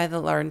tooth found by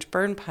the large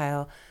burn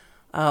pile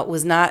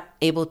was not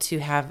able to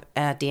have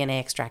DNA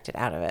extracted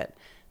out of it.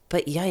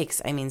 But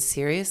yikes, I mean,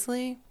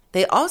 seriously?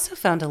 They also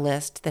found a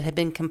list that had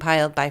been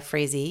compiled by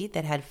Frazee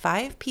that had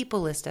 5 people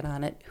listed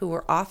on it who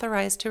were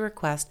authorized to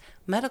request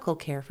medical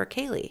care for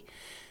Kaylee.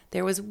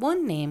 There was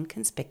one name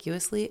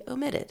conspicuously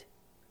omitted,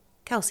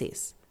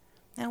 Kelsey's.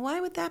 Now,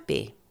 why would that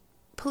be?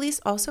 Police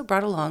also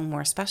brought along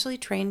more specially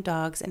trained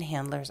dogs and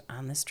handlers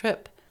on this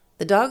trip.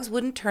 The dogs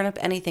wouldn't turn up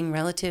anything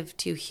relative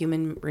to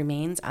human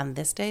remains on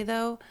this day,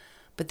 though,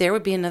 but there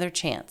would be another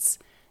chance,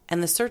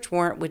 and the search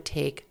warrant would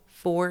take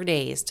 4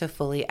 days to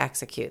fully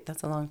execute.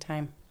 That's a long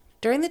time.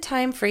 During the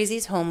time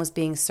Frazee's home was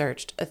being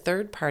searched, a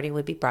third party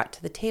would be brought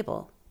to the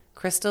table,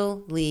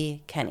 Crystal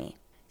Lee Kenny.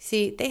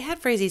 See, they had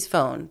Frazee's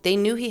phone. They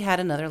knew he had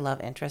another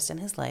love interest in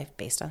his life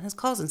based on his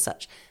calls and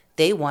such.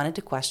 They wanted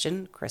to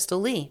question Crystal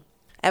Lee.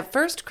 At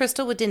first,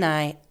 Crystal would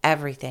deny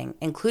everything,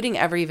 including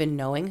ever even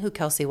knowing who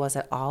Kelsey was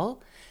at all.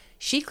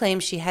 She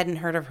claimed she hadn't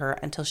heard of her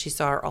until she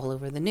saw her all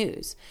over the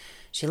news.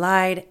 She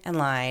lied and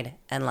lied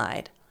and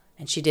lied,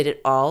 and she did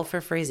it all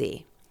for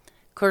Frazee.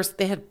 Of course,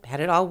 they had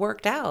it all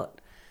worked out.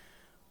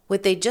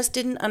 What they just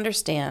didn't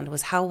understand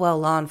was how well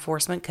law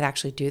enforcement could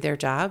actually do their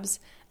jobs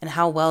and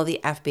how well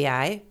the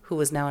FBI, who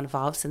was now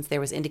involved since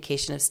there was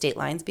indication of state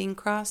lines being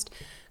crossed,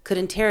 could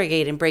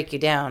interrogate and break you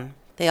down.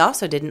 They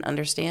also didn't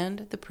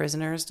understand the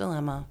prisoner's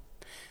dilemma.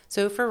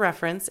 So for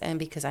reference, and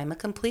because I'm a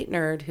complete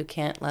nerd who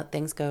can't let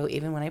things go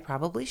even when I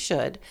probably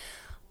should,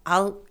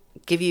 I'll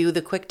give you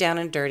the quick down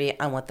and dirty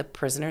on what the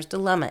prisoner's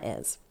dilemma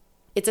is.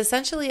 It's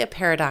essentially a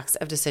paradox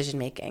of decision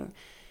making.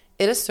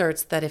 It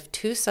asserts that if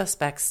 2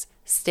 suspects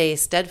stay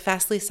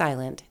steadfastly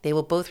silent, they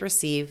will both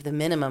receive the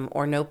minimum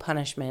or no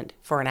punishment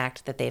for an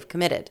act that they've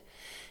committed.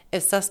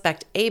 If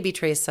suspect A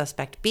betrays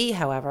suspect B,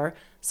 however,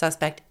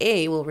 suspect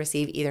A will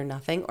receive either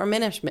nothing or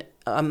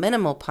a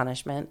minimal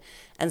punishment,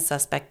 and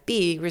suspect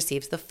B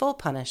receives the full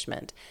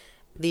punishment.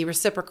 The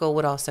reciprocal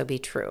would also be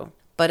true.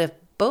 But if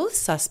both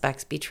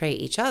suspects betray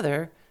each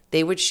other,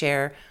 they would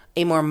share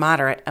a more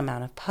moderate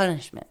amount of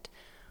punishment.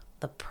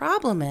 The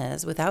problem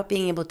is, without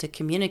being able to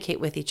communicate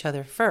with each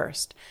other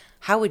first,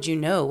 how would you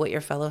know what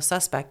your fellow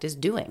suspect is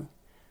doing?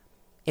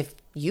 If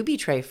you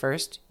betray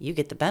first, you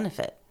get the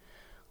benefit.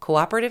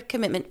 Cooperative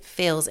commitment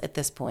fails at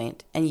this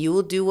point, and you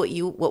will do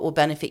what will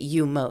benefit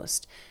you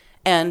most.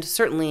 And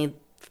certainly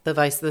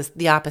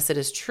the opposite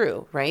is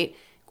true, right?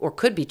 Or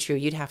could be true.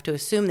 You'd have to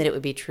assume that it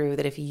would be true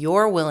that if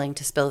you're willing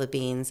to spill the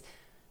beans,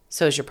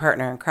 so is your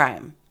partner in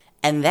crime.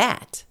 And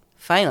that,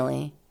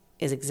 finally,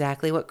 is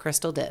exactly what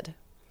Crystal did.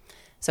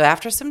 So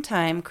after some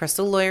time,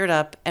 Crystal lawyered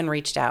up and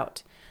reached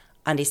out.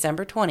 On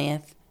December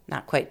 20th,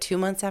 not quite 2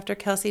 months after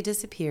Kelsey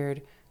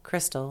disappeared,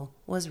 Crystal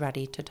was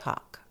ready to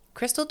talk.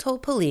 Crystal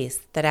told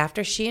police that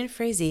after she and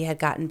Frazee had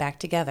gotten back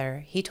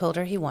together, he told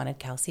her he wanted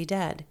Kelsey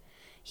dead.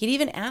 He'd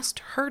even asked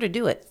her to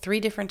do it 3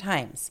 different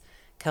times.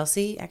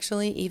 Kelsey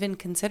actually even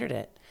considered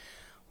it.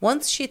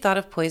 Once she thought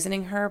of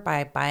poisoning her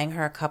by buying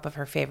her a cup of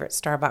her favorite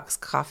Starbucks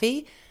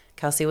coffee.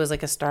 Kelsey was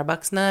like a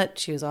Starbucks nut.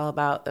 She was all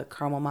about the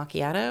caramel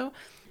macchiato.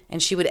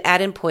 And she would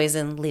add in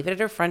poison, leave it at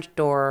her front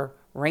door,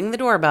 ring the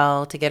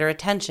doorbell to get her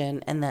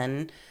attention, and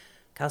then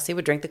Kelsey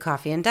would drink the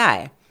coffee and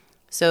die.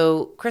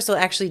 So Crystal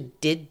actually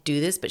did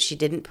do this, but she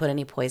didn't put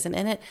any poison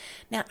in it.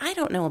 Now, I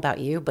don't know about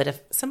you, but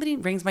if somebody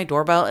rings my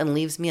doorbell and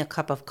leaves me a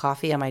cup of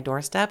coffee on my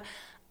doorstep,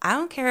 I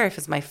don't care if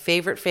it's my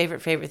favorite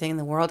thing in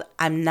the world.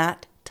 I'm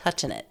not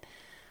touching it.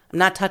 I'm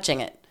not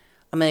touching it.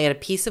 I'm going to get a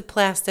piece of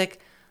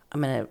plastic.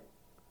 I'm going to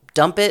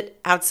dump it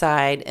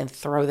outside and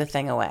throw the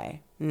thing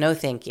away. No,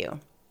 thank you.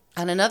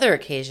 On another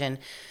occasion,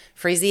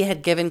 Frazee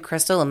had given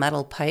Crystal a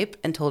metal pipe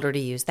and told her to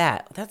use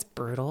that. That's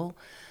brutal.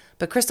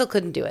 But Crystal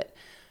couldn't do it.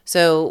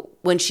 So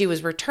when she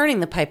was returning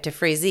the pipe to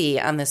Frazee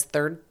on this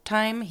third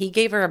time, he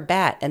gave her a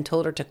bat and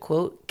told her to,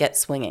 quote, get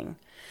swinging.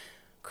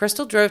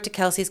 Crystal drove to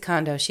Kelsey's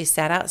condo. She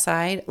sat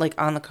outside, like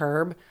on the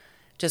curb,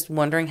 just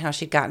wondering how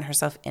she'd gotten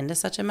herself into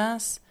such a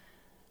mess.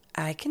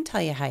 I can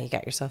tell you how you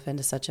got yourself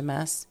into such a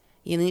mess.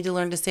 You need to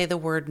learn to say the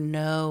word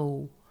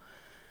no.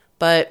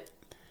 But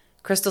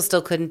Crystal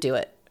still couldn't do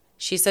it.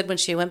 She said when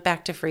she went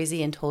back to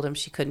Frazee and told him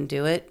she couldn't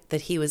do it,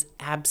 that he was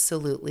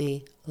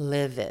absolutely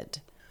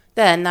livid.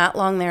 Then, not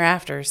long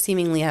thereafter,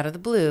 seemingly out of the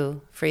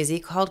blue,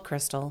 Frazee called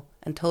Crystal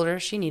and told her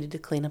she needed to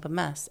clean up a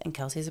mess in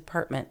Kelsey's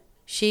apartment.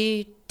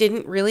 She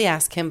didn't really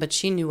ask him, but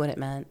she knew what it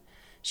meant.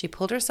 She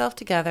pulled herself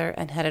together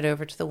and headed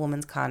over to the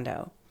woman's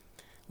condo.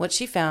 What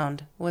she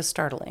found was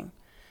startling.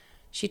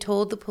 She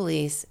told the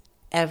police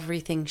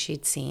everything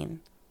she'd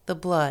seen. The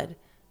blood,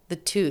 the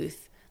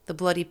tooth, the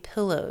bloody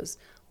pillows,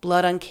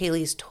 blood on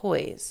Kaylee's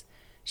toys.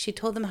 She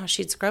told them how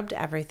she'd scrubbed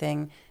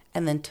everything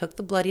and then took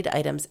the bloodied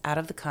items out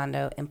of the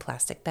condo in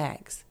plastic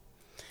bags.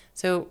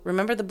 So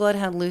remember the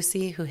bloodhound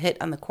Lucy who hit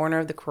on the corner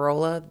of the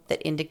Corolla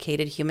that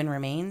indicated human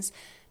remains?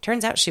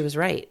 Turns out she was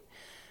right.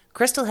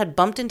 Crystal had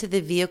bumped into the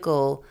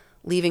vehicle,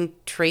 leaving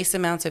trace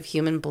amounts of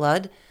human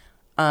blood,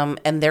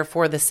 and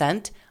therefore the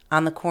scent,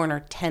 on the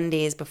corner 10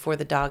 days before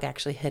the dog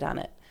actually hit on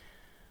it.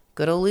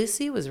 Good old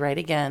Lucy was right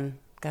again.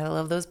 Gotta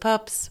love those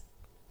pups.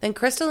 Then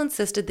Crystal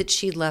insisted that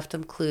she'd left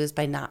them clues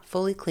by not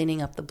fully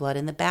cleaning up the blood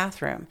in the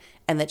bathroom,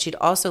 and that she'd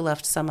also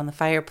left some on the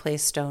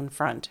fireplace stone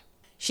front.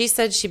 She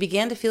said she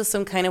began to feel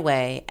some kind of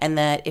way, and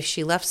that if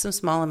she left some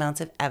small amounts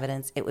of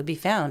evidence, it would be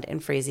found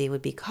and Frazee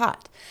would be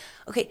caught.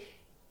 Okay,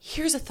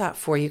 here's a thought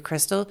for you,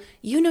 Crystal.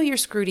 You know you're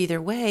screwed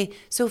either way,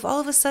 so if all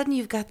of a sudden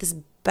you've got this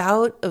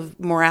bout of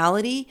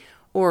morality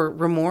or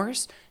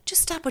remorse,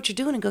 just stop what you're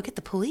doing and go get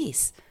the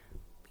police.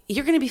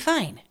 You're going to be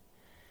fine.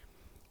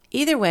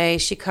 Either way,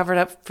 she covered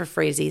up for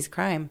Frazee's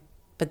crime.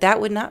 But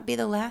that would not be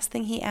the last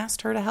thing he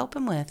asked her to help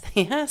him with.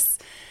 Yes,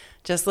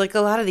 just like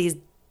a lot of these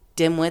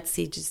dimwits,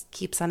 he just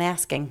keeps on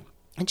asking.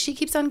 And she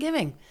keeps on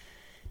giving.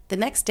 The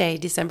next day,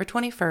 December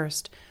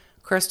 21st,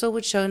 Crystal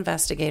would show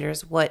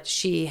investigators what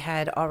she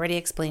had already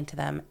explained to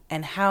them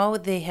and how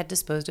they had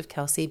disposed of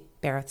Kelsey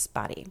Berreth's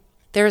body.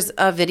 There's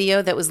a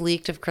video that was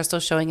leaked of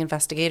Crystal showing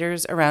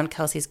investigators around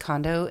Kelsey's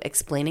condo,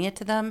 explaining it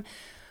to them,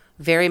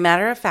 very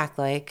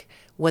matter-of-fact-like,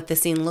 what the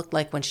scene looked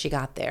like when she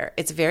got there.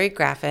 It's very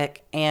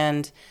graphic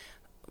and,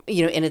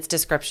 in its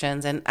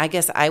descriptions. And I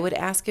guess I would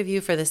ask of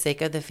you, for the sake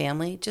of the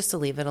family, just to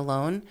leave it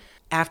alone.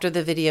 After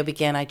the video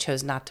began, I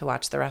chose not to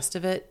watch the rest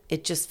of it.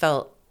 It just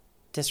felt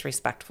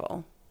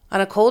disrespectful.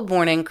 On a cold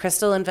morning,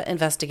 Crystal and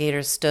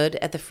investigators stood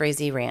at the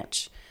Frazee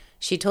Ranch.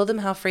 She told them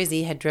how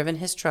Frazee had driven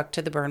his truck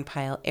to the burn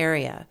pile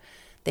area.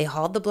 They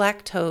hauled the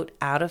black tote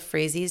out of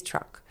Frazee's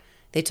truck.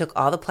 They took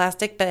all the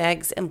plastic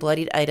bags and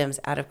bloodied items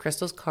out of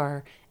Crystal's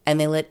car, and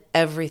they lit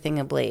everything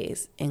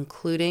ablaze,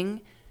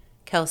 including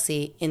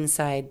Kelsey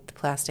inside the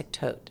plastic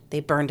tote. They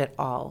burned it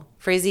all.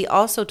 Frazee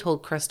also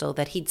told Crystal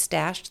that he'd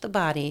stashed the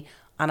body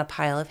on a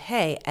pile of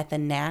hay at the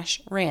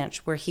Nash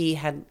Ranch, where he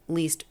had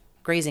leased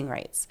grazing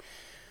rights.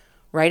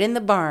 Right in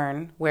the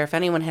barn, where if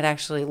anyone had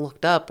actually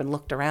looked up and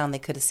looked around, they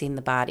could have seen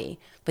the body.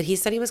 But he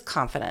said he was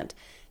confident.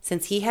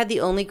 Since he had the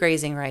only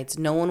grazing rights,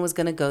 no one was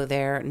going to go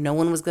there. No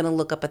one was going to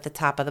look up at the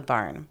top of the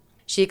barn.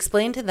 She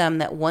explained to them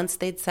that once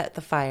they'd set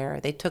the fire,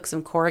 they took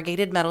some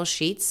corrugated metal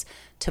sheets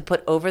to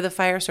put over the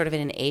fire sort of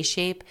in an A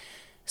shape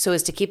so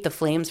as to keep the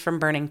flames from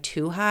burning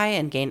too high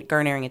and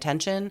garnering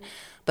attention,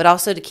 but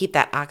also to keep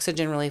that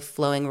oxygen really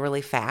flowing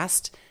really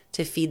fast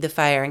to feed the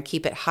fire and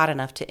keep it hot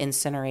enough to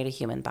incinerate a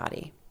human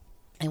body.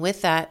 And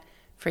with that,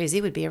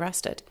 Frazee would be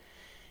arrested.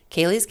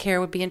 Kaylee's care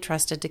would be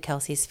entrusted to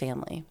Kelsey's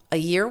family. A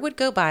year would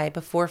go by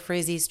before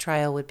Frazee's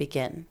trial would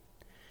begin.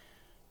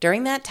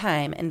 During that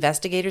time,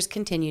 investigators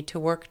continued to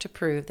work to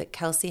prove that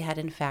Kelsey had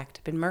in fact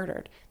been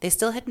murdered. They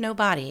still had no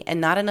body and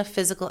not enough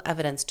physical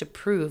evidence to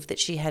prove that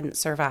she hadn't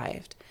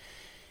survived.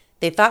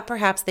 They thought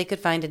perhaps they could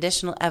find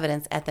additional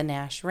evidence at the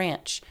Nash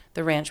Ranch,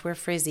 the ranch where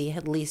Frazee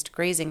had leased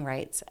grazing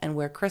rights and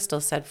where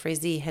Crystal said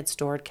Frazee had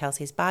stored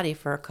Kelsey's body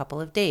for a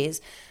couple of days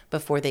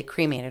before they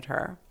cremated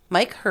her.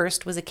 Mike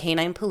Hurst was a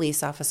canine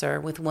police officer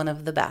with one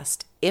of the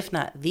best, if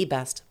not the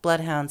best,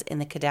 bloodhounds in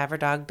the cadaver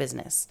dog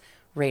business,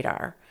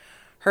 Radar.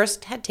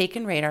 Hurst had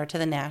taken Radar to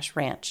the Nash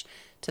Ranch,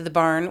 to the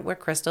barn where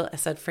Crystal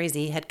said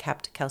Frazee had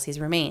kept Kelsey's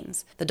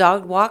remains. The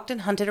dog walked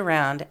and hunted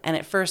around and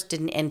at first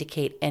didn't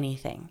indicate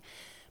anything.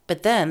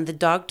 But then the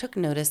dog took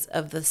notice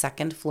of the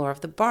second floor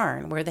of the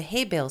barn where the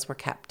hay bales were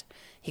kept.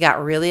 He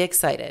got really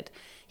excited.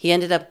 He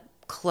ended up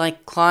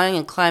clawing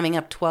and climbing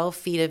up 12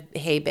 feet of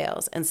hay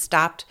bales and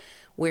stopped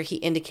where he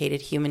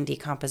indicated human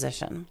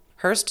decomposition.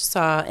 Hurst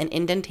saw an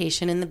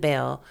indentation in the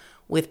bale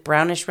with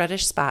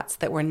brownish-reddish spots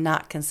that were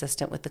not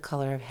consistent with the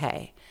color of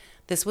hay.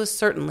 This was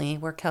certainly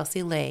where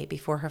Kelsey lay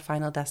before her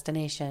final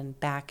destination,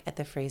 back at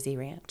the Frazee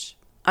Ranch.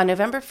 On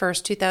November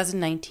 1st,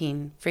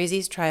 2019,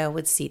 Frazee's trial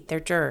would seat their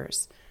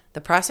jurors.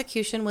 The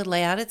prosecution would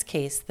lay out its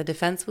case. The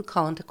defense would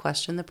call into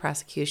question the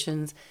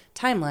prosecution's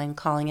timeline,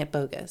 calling it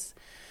bogus.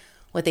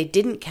 What they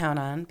didn't count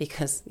on,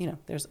 because,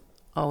 there's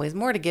always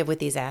more to give with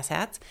these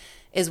asshats,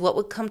 is what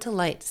would come to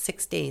light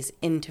 6 days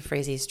into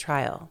Frazee's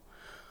trial.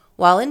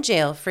 While in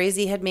jail,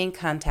 Frazee had made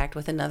contact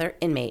with another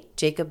inmate,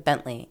 Jacob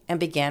Bentley, and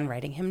began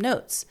writing him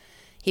notes.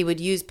 He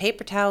would use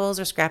paper towels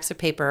or scraps of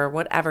paper or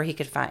whatever he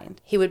could find.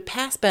 He would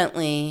pass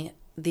Bentley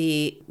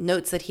the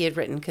notes that he had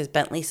written because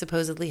Bentley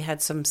supposedly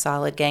had some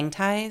solid gang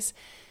ties.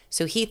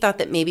 So he thought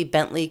that maybe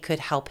Bentley could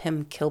help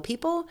him kill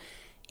people.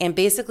 And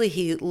basically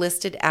he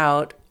listed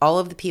out all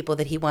of the people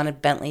that he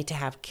wanted Bentley to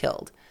have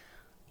killed.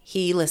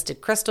 He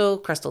listed Crystal,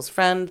 Crystal's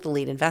friend, the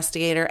lead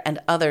investigator, and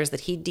others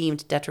that he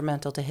deemed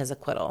detrimental to his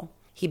acquittal.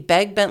 He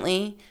begged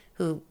Bentley,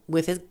 who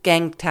with his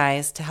gang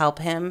ties, to help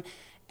him.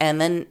 And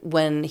then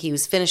when he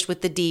was finished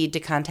with the deed, to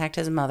contact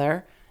his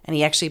mother. And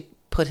he actually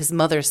put his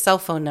mother's cell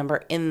phone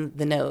number in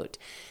the note.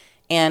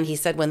 And he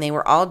said when they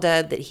were all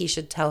dead that he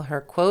should tell her,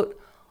 quote,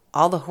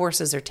 "All the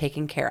horses are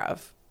taken care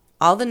of."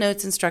 All the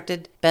notes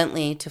instructed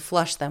Bentley to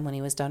flush them when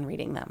he was done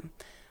reading them.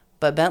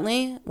 But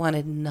Bentley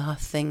wanted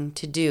nothing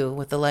to do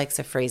with the likes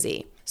of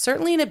Frazee.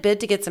 Certainly in a bid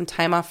to get some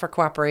time off for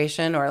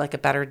cooperation or like a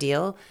better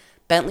deal,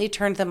 Bentley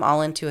turned them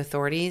all into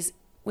authorities,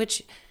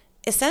 which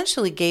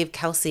essentially gave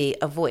Kelsey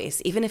a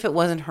voice, even if it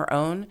wasn't her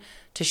own,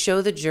 to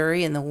show the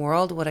jury and the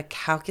world what a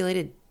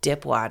calculated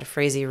dipwad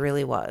Frazee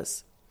really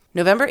was.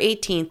 November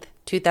 18th,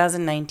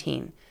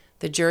 2019,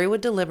 the jury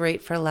would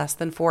deliberate for less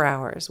than 4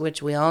 hours,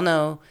 which we all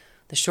know,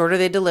 the shorter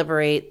they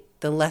deliberate,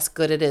 the less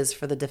good it is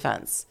for the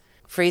defense.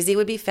 Frazee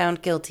would be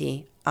found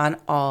guilty on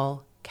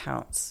all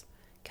counts.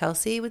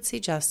 Kelsey would see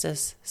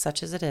justice,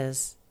 such as it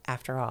is,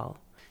 after all.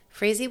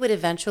 Frazee would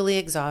eventually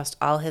exhaust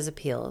all his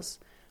appeals.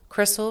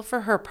 Crystal,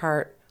 for her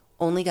part,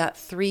 only got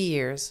 3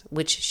 years,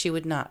 which she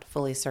would not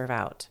fully serve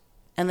out.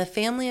 And the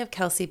family of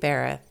Kelsey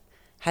Berreth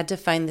had to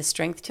find the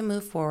strength to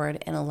move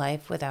forward in a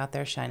life without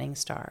their shining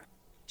star.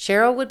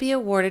 Cheryl would be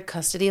awarded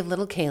custody of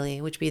little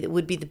Kaylee, which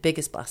would be the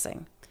biggest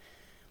blessing.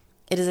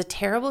 It is a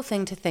terrible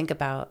thing to think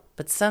about,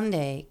 but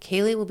someday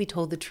Kaylee will be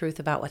told the truth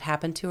about what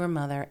happened to her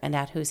mother and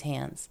at whose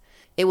hands.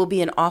 It will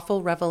be an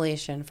awful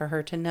revelation for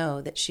her to know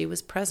that she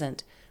was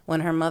present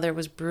when her mother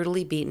was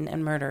brutally beaten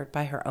and murdered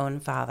by her own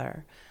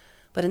father.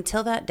 But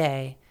until that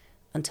day,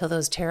 until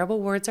those terrible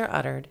words are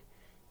uttered,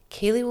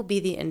 Kaylee will be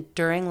the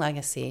enduring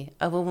legacy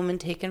of a woman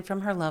taken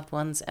from her loved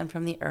ones and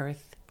from the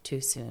earth too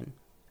soon.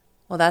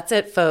 Well, that's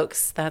it,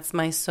 folks. That's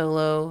my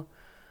solo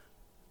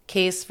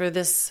case for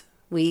this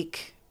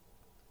week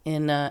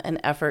in an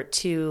effort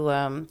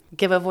to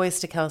give a voice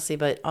to Kelsey,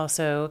 but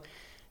also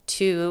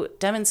to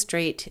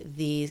demonstrate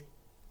the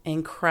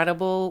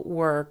incredible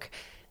work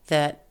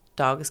that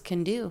dogs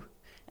can do.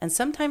 And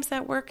sometimes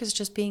that work is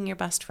just being your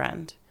best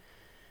friend.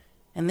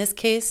 In this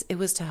case, it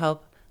was to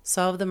help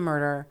solve the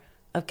murder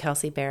of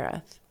Kelsey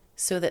Berreth,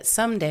 so that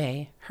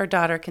someday her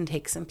daughter can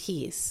take some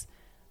peace,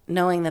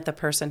 knowing that the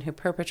person who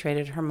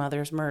perpetrated her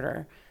mother's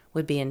murder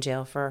would be in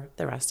jail for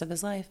the rest of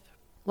his life.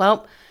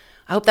 Well,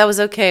 I hope that was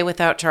okay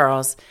without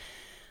Charles.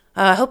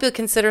 I hope you'll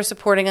consider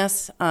supporting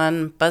us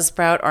on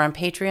Buzzsprout or on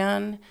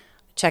Patreon.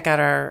 Check out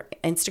our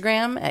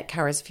Instagram at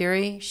Cowards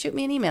Fury. Shoot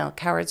me an email,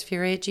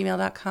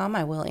 cowardsfury@gmail.com.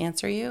 I will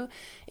answer you.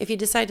 If you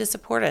decide to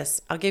support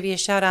us, I'll give you a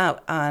shout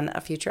out on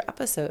a future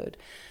episode.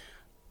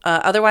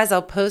 Otherwise,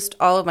 I'll post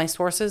all of my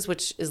sources,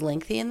 which is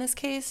lengthy in this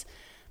case,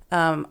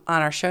 on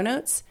our show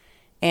notes.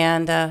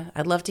 And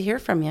I'd love to hear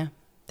from you.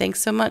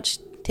 Thanks so much.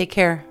 Take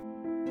care.